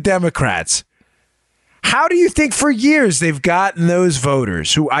think the Democrats... How do you think for years they've gotten those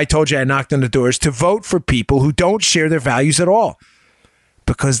voters who I told you I knocked on the doors to vote for people who don't share their values at all?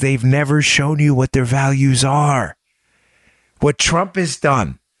 Because they've never shown you what their values are. What Trump has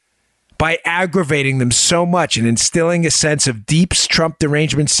done by aggravating them so much and instilling a sense of deep Trump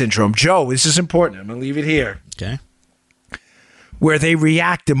derangement syndrome. Joe, this is important. I'm going to leave it here. Okay. Where they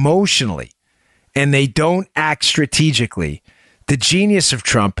react emotionally and they don't act strategically. The genius of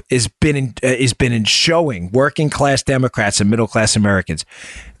Trump has been in showing working class Democrats and middle class Americans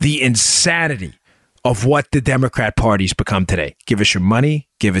the insanity of what the Democrat Party's become today. Give us your money,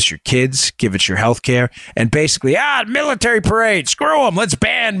 give us your kids, give us your health care, and basically, military parade, screw them, let's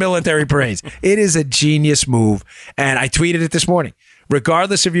ban military parades. It is a genius move, and I tweeted it this morning.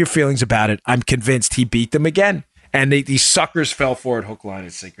 Regardless of your feelings about it, I'm convinced he beat them again, and these suckers fell for it hook, line,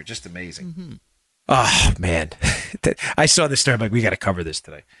 and sinker. Just amazing. Mm-hmm. Oh, man. I saw this story. I'm like, we got to cover this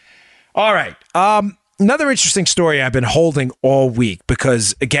today. All right. Another interesting story I've been holding all week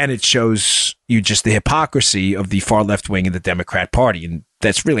because, again, it shows you just the hypocrisy of the far left wing of the Democrat Party. And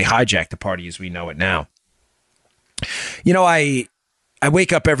that's really hijacked the party as we know it now. You know, I I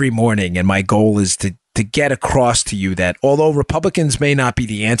wake up every morning and my goal is to get across to you that although Republicans may not be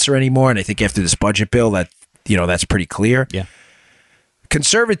the answer anymore, and I think after this budget bill that, that's pretty clear. Yeah.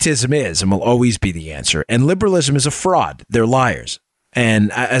 Conservatism is and will always be the answer. And liberalism is a fraud. They're liars.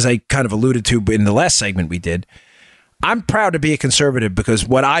 And as I kind of alluded to in the last segment we did, I'm proud to be a conservative because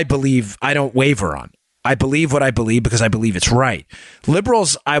what I believe, I don't waver on. I believe what I believe because I believe it's right.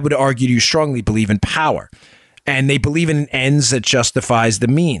 Liberals, I would argue to you, strongly believe in power. And they believe in ends that justifies the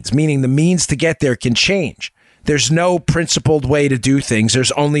means, meaning the means to get there can change. There's no principled way to do things.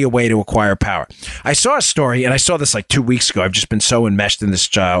 There's only a way to acquire power. I saw a story, and I saw this like 2 weeks ago. I've just been so enmeshed in this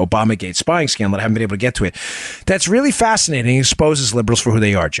Obamagate spying scandal that I haven't been able to get to it. That's really fascinating. It exposes liberals for who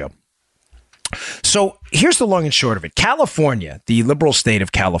they are, Joe. So here's the long and short of it. California, the liberal state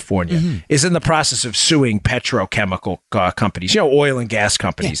of California, is in the process of suing petrochemical companies, oil and gas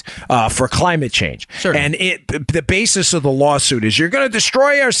companies, for climate change. Certainly. And the basis of the lawsuit is you're going to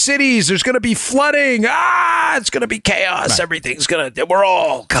destroy our cities. There's going to be flooding. It's going to be chaos. Right. We're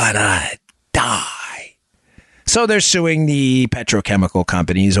all going to die. So they're suing the petrochemical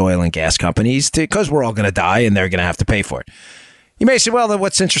companies, oil and gas companies, because we're all going to die and they're going to have to pay for it. You may say, well, then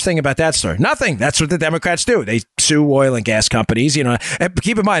what's interesting about that story? Nothing. That's what the Democrats do. They sue oil and gas companies. And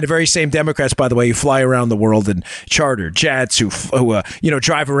keep in mind, the very same Democrats, by the way, who fly around the world in charter jets, who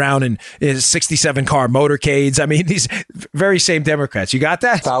drive around in 67-car motorcades. I mean, these very same Democrats. You got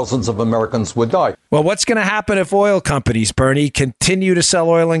that? Thousands of Americans would die. Well, what's going to happen if oil companies, Bernie, continue to sell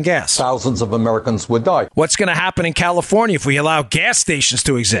oil and gas? Thousands of Americans would die. What's going to happen in California if we allow gas stations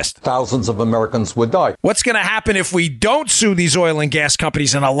to exist? Thousands of Americans would die. What's going to happen if we don't sue these oil and gas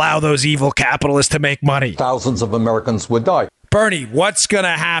companies and allow those evil capitalists to make money? Thousands of Americans would die. Bernie, what's going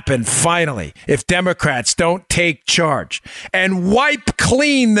to happen finally if Democrats don't take charge and wipe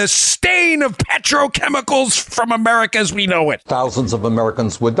clean the stain of petrochemicals from America as we know it? Thousands of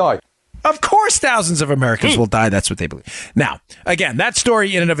Americans would die. Of course, thousands of Americans will die. That's what they believe. Now, again, that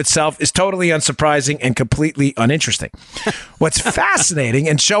story in and of itself is totally unsurprising and completely uninteresting. What's fascinating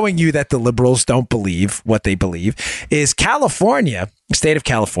and showing you that the liberals don't believe what they believe is California, state of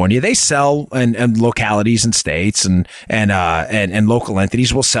California, they sell and localities and states and local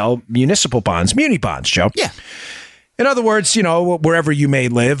entities will sell municipal bonds, muni bonds, Joe. Yeah. In other words, wherever you may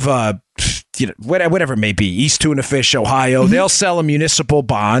live, whatever it may be, East Tuna Fish, Ohio, they'll sell a municipal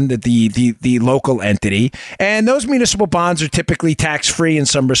bond at the local entity. And those municipal bonds are typically tax-free in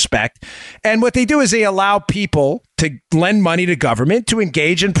some respect. And what they do is they allow people to lend money to government to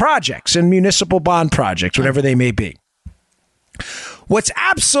engage in projects, in municipal bond projects, whatever they may be. What's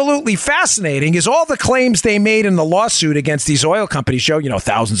absolutely fascinating is all the claims they made in the lawsuit against these oil companies show,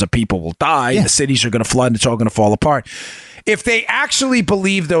 thousands of people will die, the cities are going to flood, and it's all going to fall apart. If they actually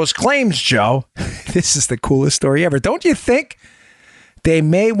believe those claims, Joe, this is the coolest story ever. Don't you think they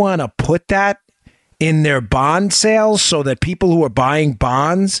may want to put that in their bond sales so that people who are buying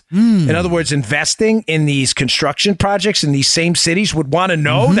bonds, in other words, investing in these construction projects in these same cities would want to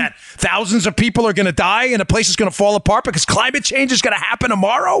know that thousands of people are going to die and a place is going to fall apart because climate change is going to happen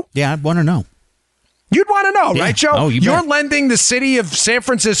tomorrow? Yeah, I'd want to know. You'd want to know, right, Joe? Oh, You're lending the city of San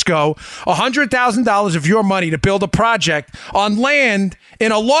Francisco $100,000 of your money to build a project on land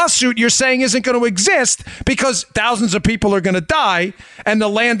in a lawsuit you're saying isn't going to exist because thousands of people are going to die and the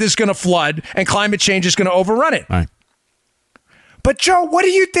land is going to flood and climate change is going to overrun it. Right. But, Joe, what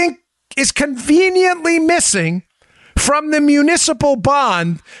do you think is conveniently missing from the municipal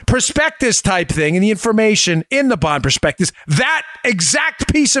bond prospectus type thing and the information in the bond prospectus? That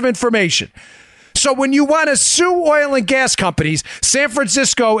exact piece of information. So when you want to sue oil and gas companies, San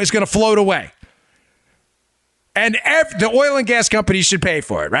Francisco is going to float away. And the oil and gas companies should pay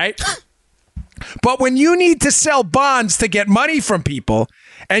for it, right? But when you need to sell bonds to get money from people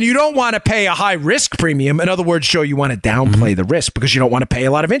and you don't want to pay a high risk premium, in other words, Joe, you want to downplay the risk because you don't want to pay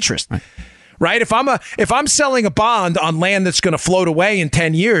a lot of interest, right? If I'm selling a bond on land that's going to float away in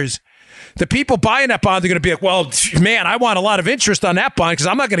 10 years, the people buying that bond are going to be like, well, man, I want a lot of interest on that bond because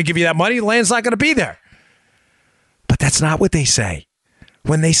I'm not going to give you that money. The land's not going to be there. But that's not what they say.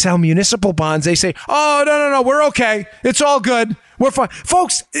 When they sell municipal bonds, they say, oh, no, we're okay. It's all good. We're fine.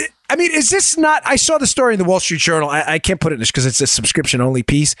 Folks, I mean, is this not... I saw the story in the Wall Street Journal. I can't put it in this because it's a subscription-only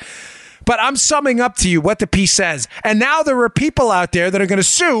piece. But I'm summing up to you what the piece says. And now there are people out there that are going to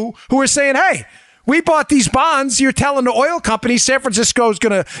sue who are saying, hey, we bought these bonds. You're telling the oil companies San Francisco is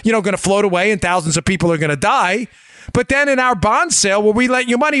going to float away and thousands of people are going to die. But then in our bond sale, where we lent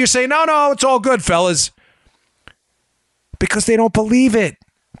you money, you're saying, no, it's all good, fellas. Because they don't believe it.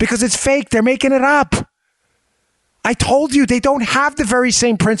 Because it's fake. They're making it up. I told you they don't have the very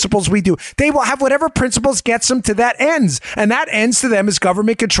same principles we do. They will have whatever principles gets them to that ends. And that ends to them is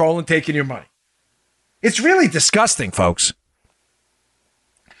government control and taking your money. It's really disgusting, folks.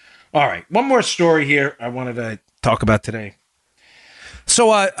 All right. One more story here I wanted to talk about today.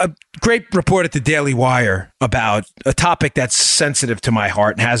 So a great report at the Daily Wire about a topic that's sensitive to my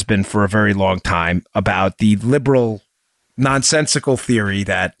heart and has been for a very long time, about the liberal nonsensical theory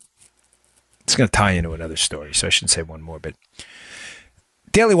that it's going to tie into another story, so I shouldn't say one more, but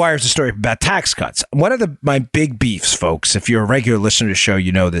Daily Wire is a story about tax cuts. One of my big beefs, folks, if you're a regular listener to the show,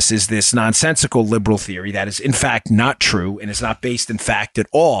 you know this, is this nonsensical liberal theory that is in fact not true and is not based in fact at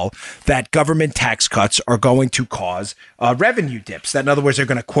all, that government tax cuts are going to cause revenue dips. That, in other words, they're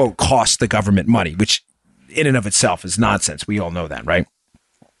going to, quote, cost the government money, which in and of itself is nonsense. We all know that, right?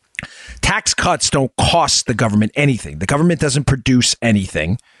 Tax cuts don't cost the government anything. The government doesn't produce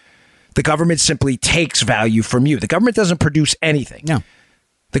anything. The government simply takes value from you. The government doesn't produce anything. No.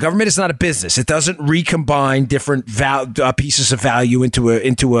 The government is not a business. It doesn't recombine different pieces of value into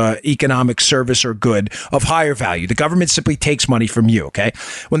a economic service or good of higher value. The government simply takes money from you, okay?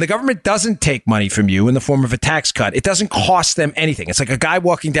 When the government doesn't take money from you in the form of a tax cut, it doesn't cost them anything. It's like a guy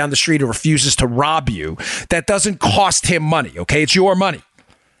walking down the street who refuses to rob you. That doesn't cost him money, okay? It's your money.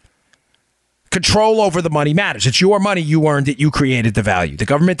 Control over the money matters. It's your money. You earned it. You created the value. The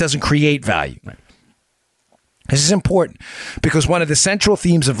government doesn't create value. Right. This is important because one of the central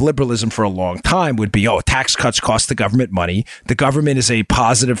themes of liberalism for a long time would be, tax cuts cost the government money. The government is a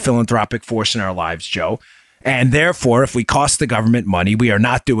positive philanthropic force in our lives, Joe. And therefore, if we cost the government money, we are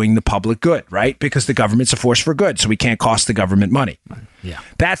not doing the public good, right? Because the government's a force for good, so we can't cost the government money. Yeah.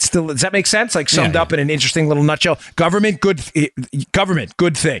 Does that make sense? Like summed up in an interesting little nutshell. Government, good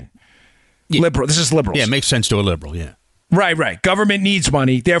thing. Yeah. Liberal. This is liberals. Yeah, it makes sense to a liberal, yeah. Right. Government needs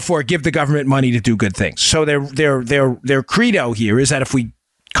money, therefore give the government money to do good things. So their credo here is that if we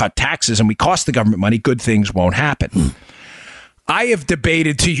cut taxes and we cost the government money, good things won't happen. I have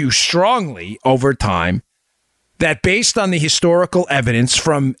debated to you strongly over time that based on the historical evidence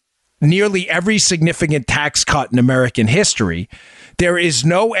from nearly every significant tax cut in American history, there is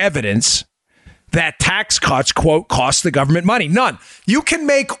no evidence that tax cuts, quote, cost the government money. None. You can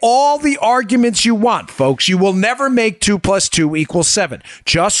make all the arguments you want, folks. You will never make 2 + 2 = 7.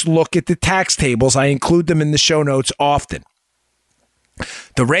 Just look at the tax tables. I include them in the show notes often.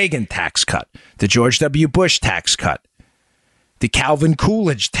 The Reagan tax cut, the George W. Bush tax cut, the Calvin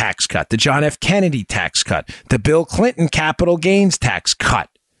Coolidge tax cut, the John F. Kennedy tax cut, the Bill Clinton capital gains tax cut.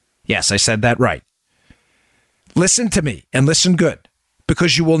 Yes, I said that right. Listen to me and listen good,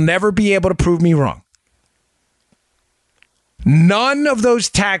 because you will never be able to prove me wrong. None of those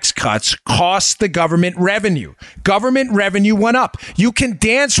tax cuts cost the government revenue. Government revenue went up. You can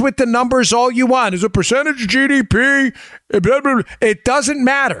dance with the numbers all you want. As a percentage of GDP, blah, blah, blah. It doesn't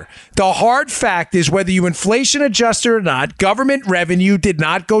matter. The hard fact is, whether you inflation adjust or not, government revenue did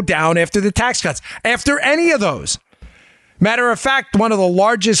not go down after the tax cuts. After any of those. Matter of fact, one of the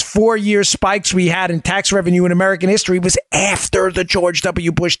largest 4-year spikes we had in tax revenue in American history was after the George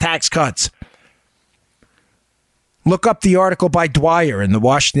W. Bush tax cuts. Look up the article by Dwyer in the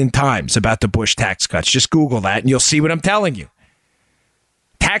Washington Times about the Bush tax cuts. Just Google that and you'll see what I'm telling you.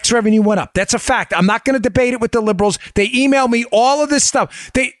 Tax revenue went up. That's a fact. I'm not going to debate it with the liberals. They email me all of this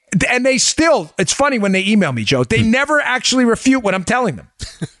stuff. They still, it's funny when they email me, Joe, they never actually refute what I'm telling them.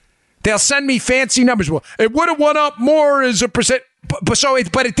 They'll send me fancy numbers. Well, it would have went up more as a percent,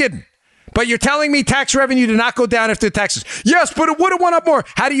 but it didn't. But you're telling me tax revenue did not go down after the taxes. Yes, but it would have went up more.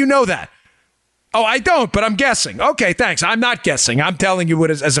 How do you know that? Oh, I don't, but I'm guessing. Okay, thanks. I'm not guessing. I'm telling you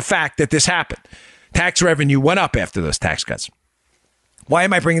as a fact that this happened. Tax revenue went up after those tax cuts. Why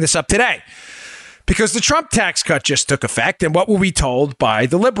am I bringing this up today? Because the Trump tax cut just took effect, and what were we told by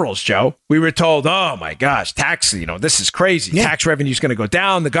the liberals, Joe? We were told, oh my gosh, this is crazy. Yeah. Tax revenue is going to go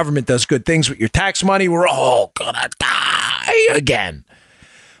down. The government does good things with your tax money. We're all going to die again.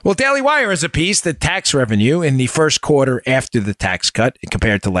 Well, Daily Wire has a piece that tax revenue in the first quarter after the tax cut,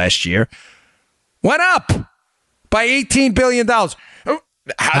 compared to last year, went up by $18 billion. How did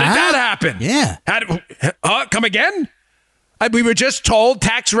that happen? Yeah. Come again? We were just told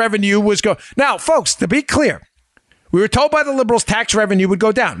tax revenue was go. Now, folks, to be clear, we were told by the liberals tax revenue would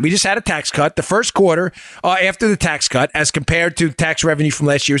go down. We just had a tax cut. The first quarter after the tax cut, as compared to tax revenue from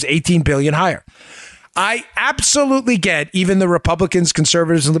last year, is $18 billion higher. I absolutely get even the Republicans,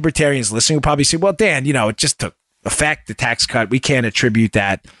 conservatives, and libertarians listening will probably say, well, Dan, it just took effect, the tax cut. We can't attribute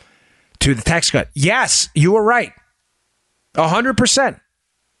that to the tax cut. Yes, you were right. 100%.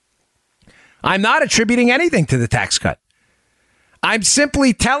 I'm not attributing anything to the tax cut. I'm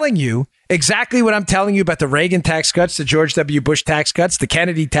simply telling you Exactly what I'm telling you about the Reagan tax cuts, the George W. Bush tax cuts, the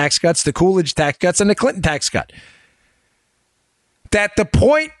Kennedy tax cuts, the Coolidge tax cuts, and the Clinton tax cut. That the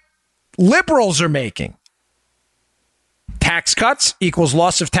point liberals are making, tax cuts equals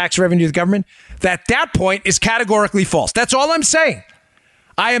loss of tax revenue to the government, that point is categorically false. That's all I'm saying.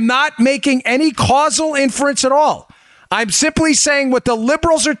 I am not making any causal inference at all. I'm simply saying what the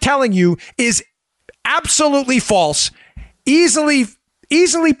liberals are telling you is absolutely false, easily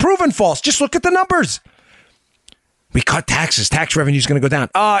proven false. Just look at the numbers. We cut taxes. Tax revenue is going to go down.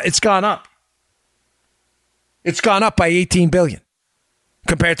 It's gone up. It's gone up by $18 billion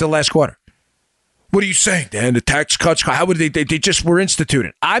compared to the last quarter. What are you saying, Dan? The tax cuts, how would they just were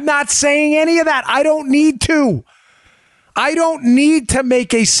instituted? I'm not saying any of that. I don't need to. I don't need to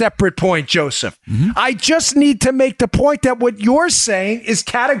make a separate point, Joseph. I just need to make the point that what you're saying is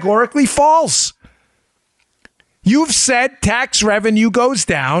categorically false. You've said tax revenue goes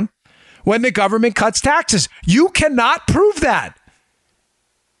down when the government cuts taxes. You cannot prove that.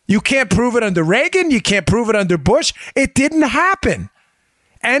 You can't prove it under Reagan. You can't prove it under Bush. It didn't happen.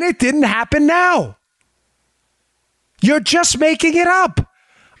 And it didn't happen now. You're just making it up.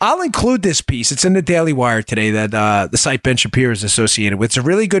 I'll include this piece. It's in the Daily Wire today that the site Ben Shapiro is associated with. It's a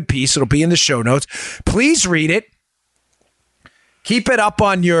really good piece. It'll be in the show notes. Please read it. Keep it up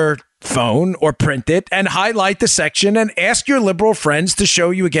on your phone or print it and highlight the section and ask your liberal friends to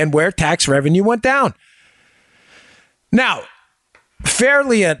show you again where tax revenue went down. Now,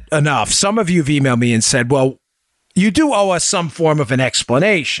 fairly enough, some of you have emailed me and said, well, you do owe us some form of an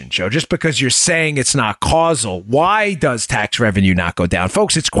explanation, Joe, just because you're saying it's not causal. Why does tax revenue not go down?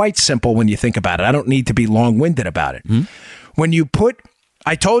 Folks, it's quite simple when you think about it. I don't need to be long-winded about it. When you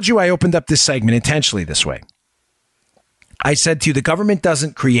I told you I opened up this segment intentionally this way. I said to you, the government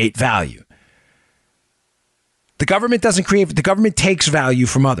doesn't create value. The government takes value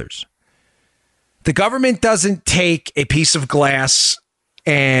from others. The government doesn't take a piece of glass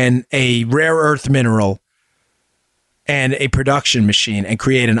and a rare earth mineral and a production machine and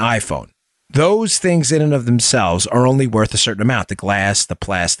create an iPhone. Those things in and of themselves are only worth a certain amount. The glass, the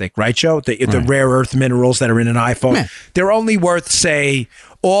plastic, right, Joe? The rare earth minerals that are in an iPhone, they're only worth, say,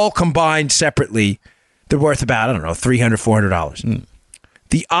 all combined separately, they're worth about, I don't know, $300, $400.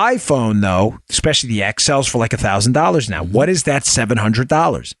 The iPhone, though, especially the X, sells for like $1,000 now. What is that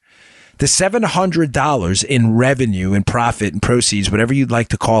 $700? The $700 in revenue and profit and proceeds, whatever you'd like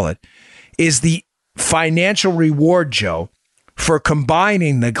to call it, is the financial reward, Joe, for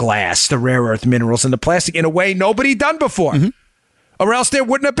combining the glass, the rare earth minerals, and the plastic in a way nobody done before. Or else there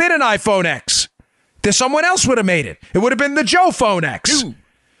wouldn't have been an iPhone X. Someone else would have made it. It would have been the Joe Phone X.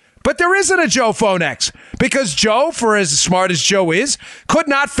 But there isn't a Joe Phone X because Joe, for as smart as Joe is, could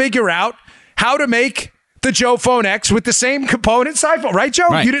not figure out how to make the Joe Phone X with the same components iPhone. Right, Joe?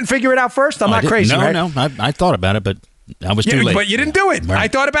 Right. You didn't figure it out first? I'm not crazy, right? No. I thought about it, but I was too late. But you didn't do it. Right. I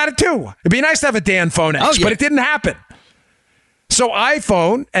thought about it too. It'd be nice to have a Dan Phone X, but it didn't happen. So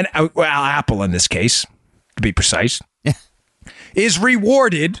iPhone, and Apple in this case, to be precise, is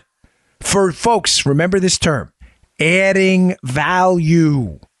rewarded for, folks, remember this term, adding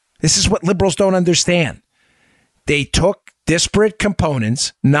value. This is what liberals don't understand. They took disparate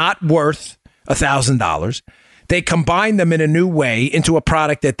components, not worth $1,000. They combined them in a new way into a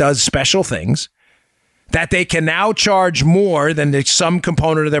product that does special things that they can now charge more than some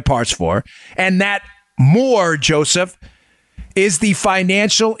component of their parts for. And that more, Joseph, is the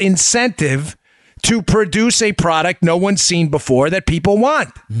financial incentive to produce a product no one's seen before that people want.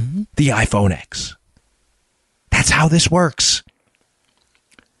 The iPhone X. That's how this works.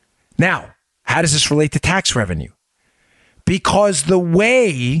 Now, how does this relate to tax revenue? Because the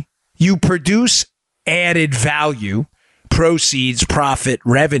way you produce added value, proceeds, profit,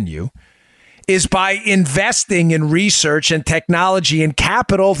 revenue, is by investing in research and technology and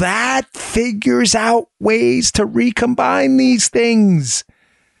capital that figures out ways to recombine these things.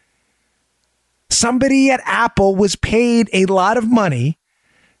 Somebody at Apple was paid a lot of money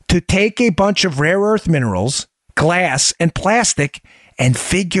to take a bunch of rare earth minerals, glass, and plastic and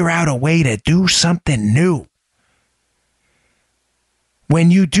figure out a way to do something new. When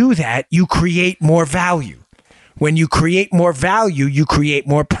you do that, you create more value. When you create more value, you create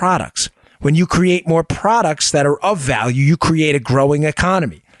more products. When you create more products that are of value, you create a growing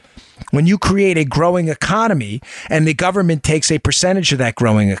economy. When you create a growing economy and the government takes a percentage of that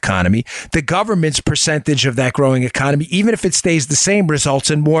growing economy, the government's percentage of that growing economy, even if it stays the same, results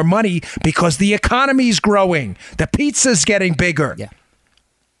in more money because the economy's growing. The pizza's getting bigger. Yeah.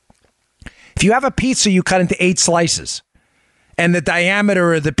 If you have a pizza you cut into 8 slices and the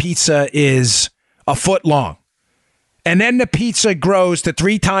diameter of the pizza is a foot long And then the pizza grows to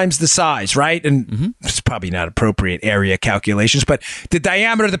 3 times the size, right? And it's probably not appropriate area calculations, but the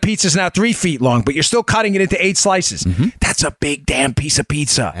diameter of the pizza is now 3 feet long, but you're still cutting it into 8 slices. That's a big damn piece of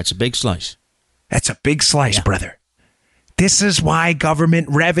pizza. That's a big slice. That's a big slice, brother. This is why government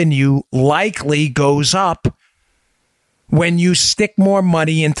revenue likely goes up when you stick more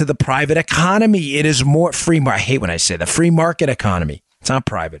money into the private economy. It is more free market. I hate when I say the free market economy. It's not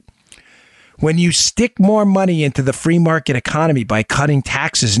private. When you stick more money into the free market economy by cutting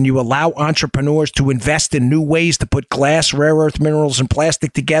taxes and you allow entrepreneurs to invest in new ways to put glass, rare earth minerals, and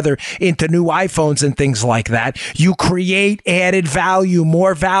plastic together into new iPhones and things like that, you create added value,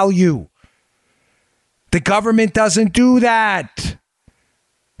 more value. The government doesn't do that.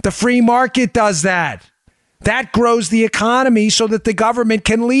 The free market does that. That grows the economy so that the government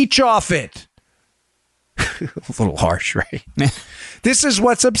can leech off it. A little harsh, right? This is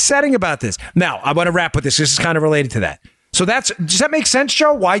what's upsetting about this. Now, I want to wrap with this. This is kind of related to that. So does that make sense,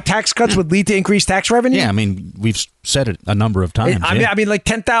 Joe? Why tax cuts would lead to increased tax revenue? Yeah, I mean, we've said it a number of times. I mean, like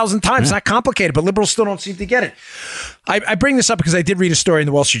 10,000 times. It's not complicated, but liberals still don't seem to get it. I bring this up because I did read a story in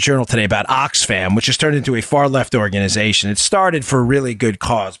the Wall Street Journal today about Oxfam, which has turned into a far-left organization. It started for a really good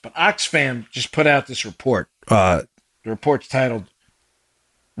cause, but Oxfam just put out this report. The report's titled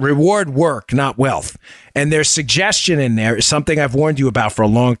Reward Work, Not Wealth. And their suggestion in there is something I've warned you about for a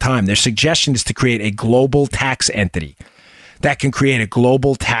long time. Their suggestion is to create a global tax entity that can create a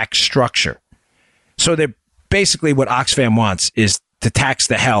global tax structure. So they're basically what Oxfam wants is to tax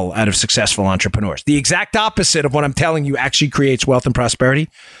the hell out of successful entrepreneurs. The exact opposite of what I'm telling you actually creates wealth and prosperity.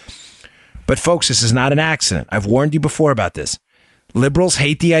 But folks, this is not an accident. I've warned you before about this. Liberals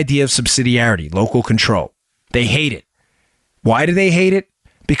hate the idea of subsidiarity, local control. They hate it. Why do they hate it?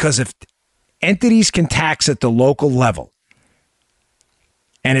 Because if entities can tax at the local level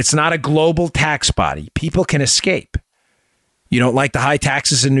and it's not a global tax body, people can escape. You don't like the high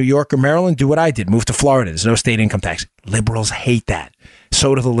taxes in New York or Maryland? Do what I did. Move to Florida. There's no state income tax. Liberals hate that.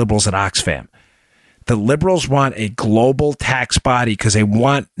 So do the liberals at Oxfam. The liberals want a global tax body because they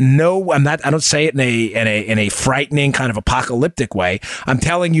want I don't say it in a frightening kind of apocalyptic way. I'm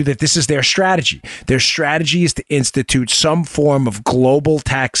telling you that this is their strategy. Their strategy is to institute some form of global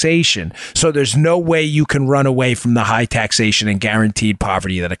taxation. So there's no way you can run away from the high taxation and guaranteed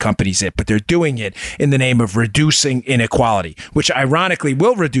poverty that accompanies it. But they're doing it in the name of reducing inequality, which ironically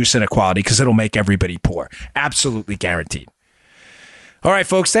will reduce inequality because it'll make everybody poor. Absolutely guaranteed. All right,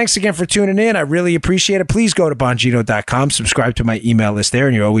 folks, thanks again for tuning in. I really appreciate it. Please go to Bongino.com, subscribe to my email list there,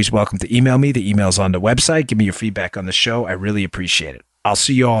 and you're always welcome to email me. The email's on the website. Give me your feedback on the show. I really appreciate it. I'll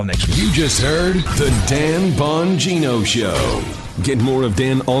see you all next week. You just heard The Dan Bongino Show. Get more of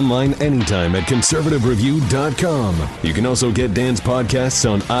Dan online anytime at conservativereview.com. You can also get Dan's podcasts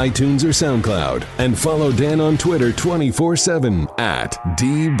on iTunes or SoundCloud. And follow Dan on Twitter 24/7 at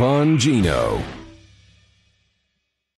DBongino.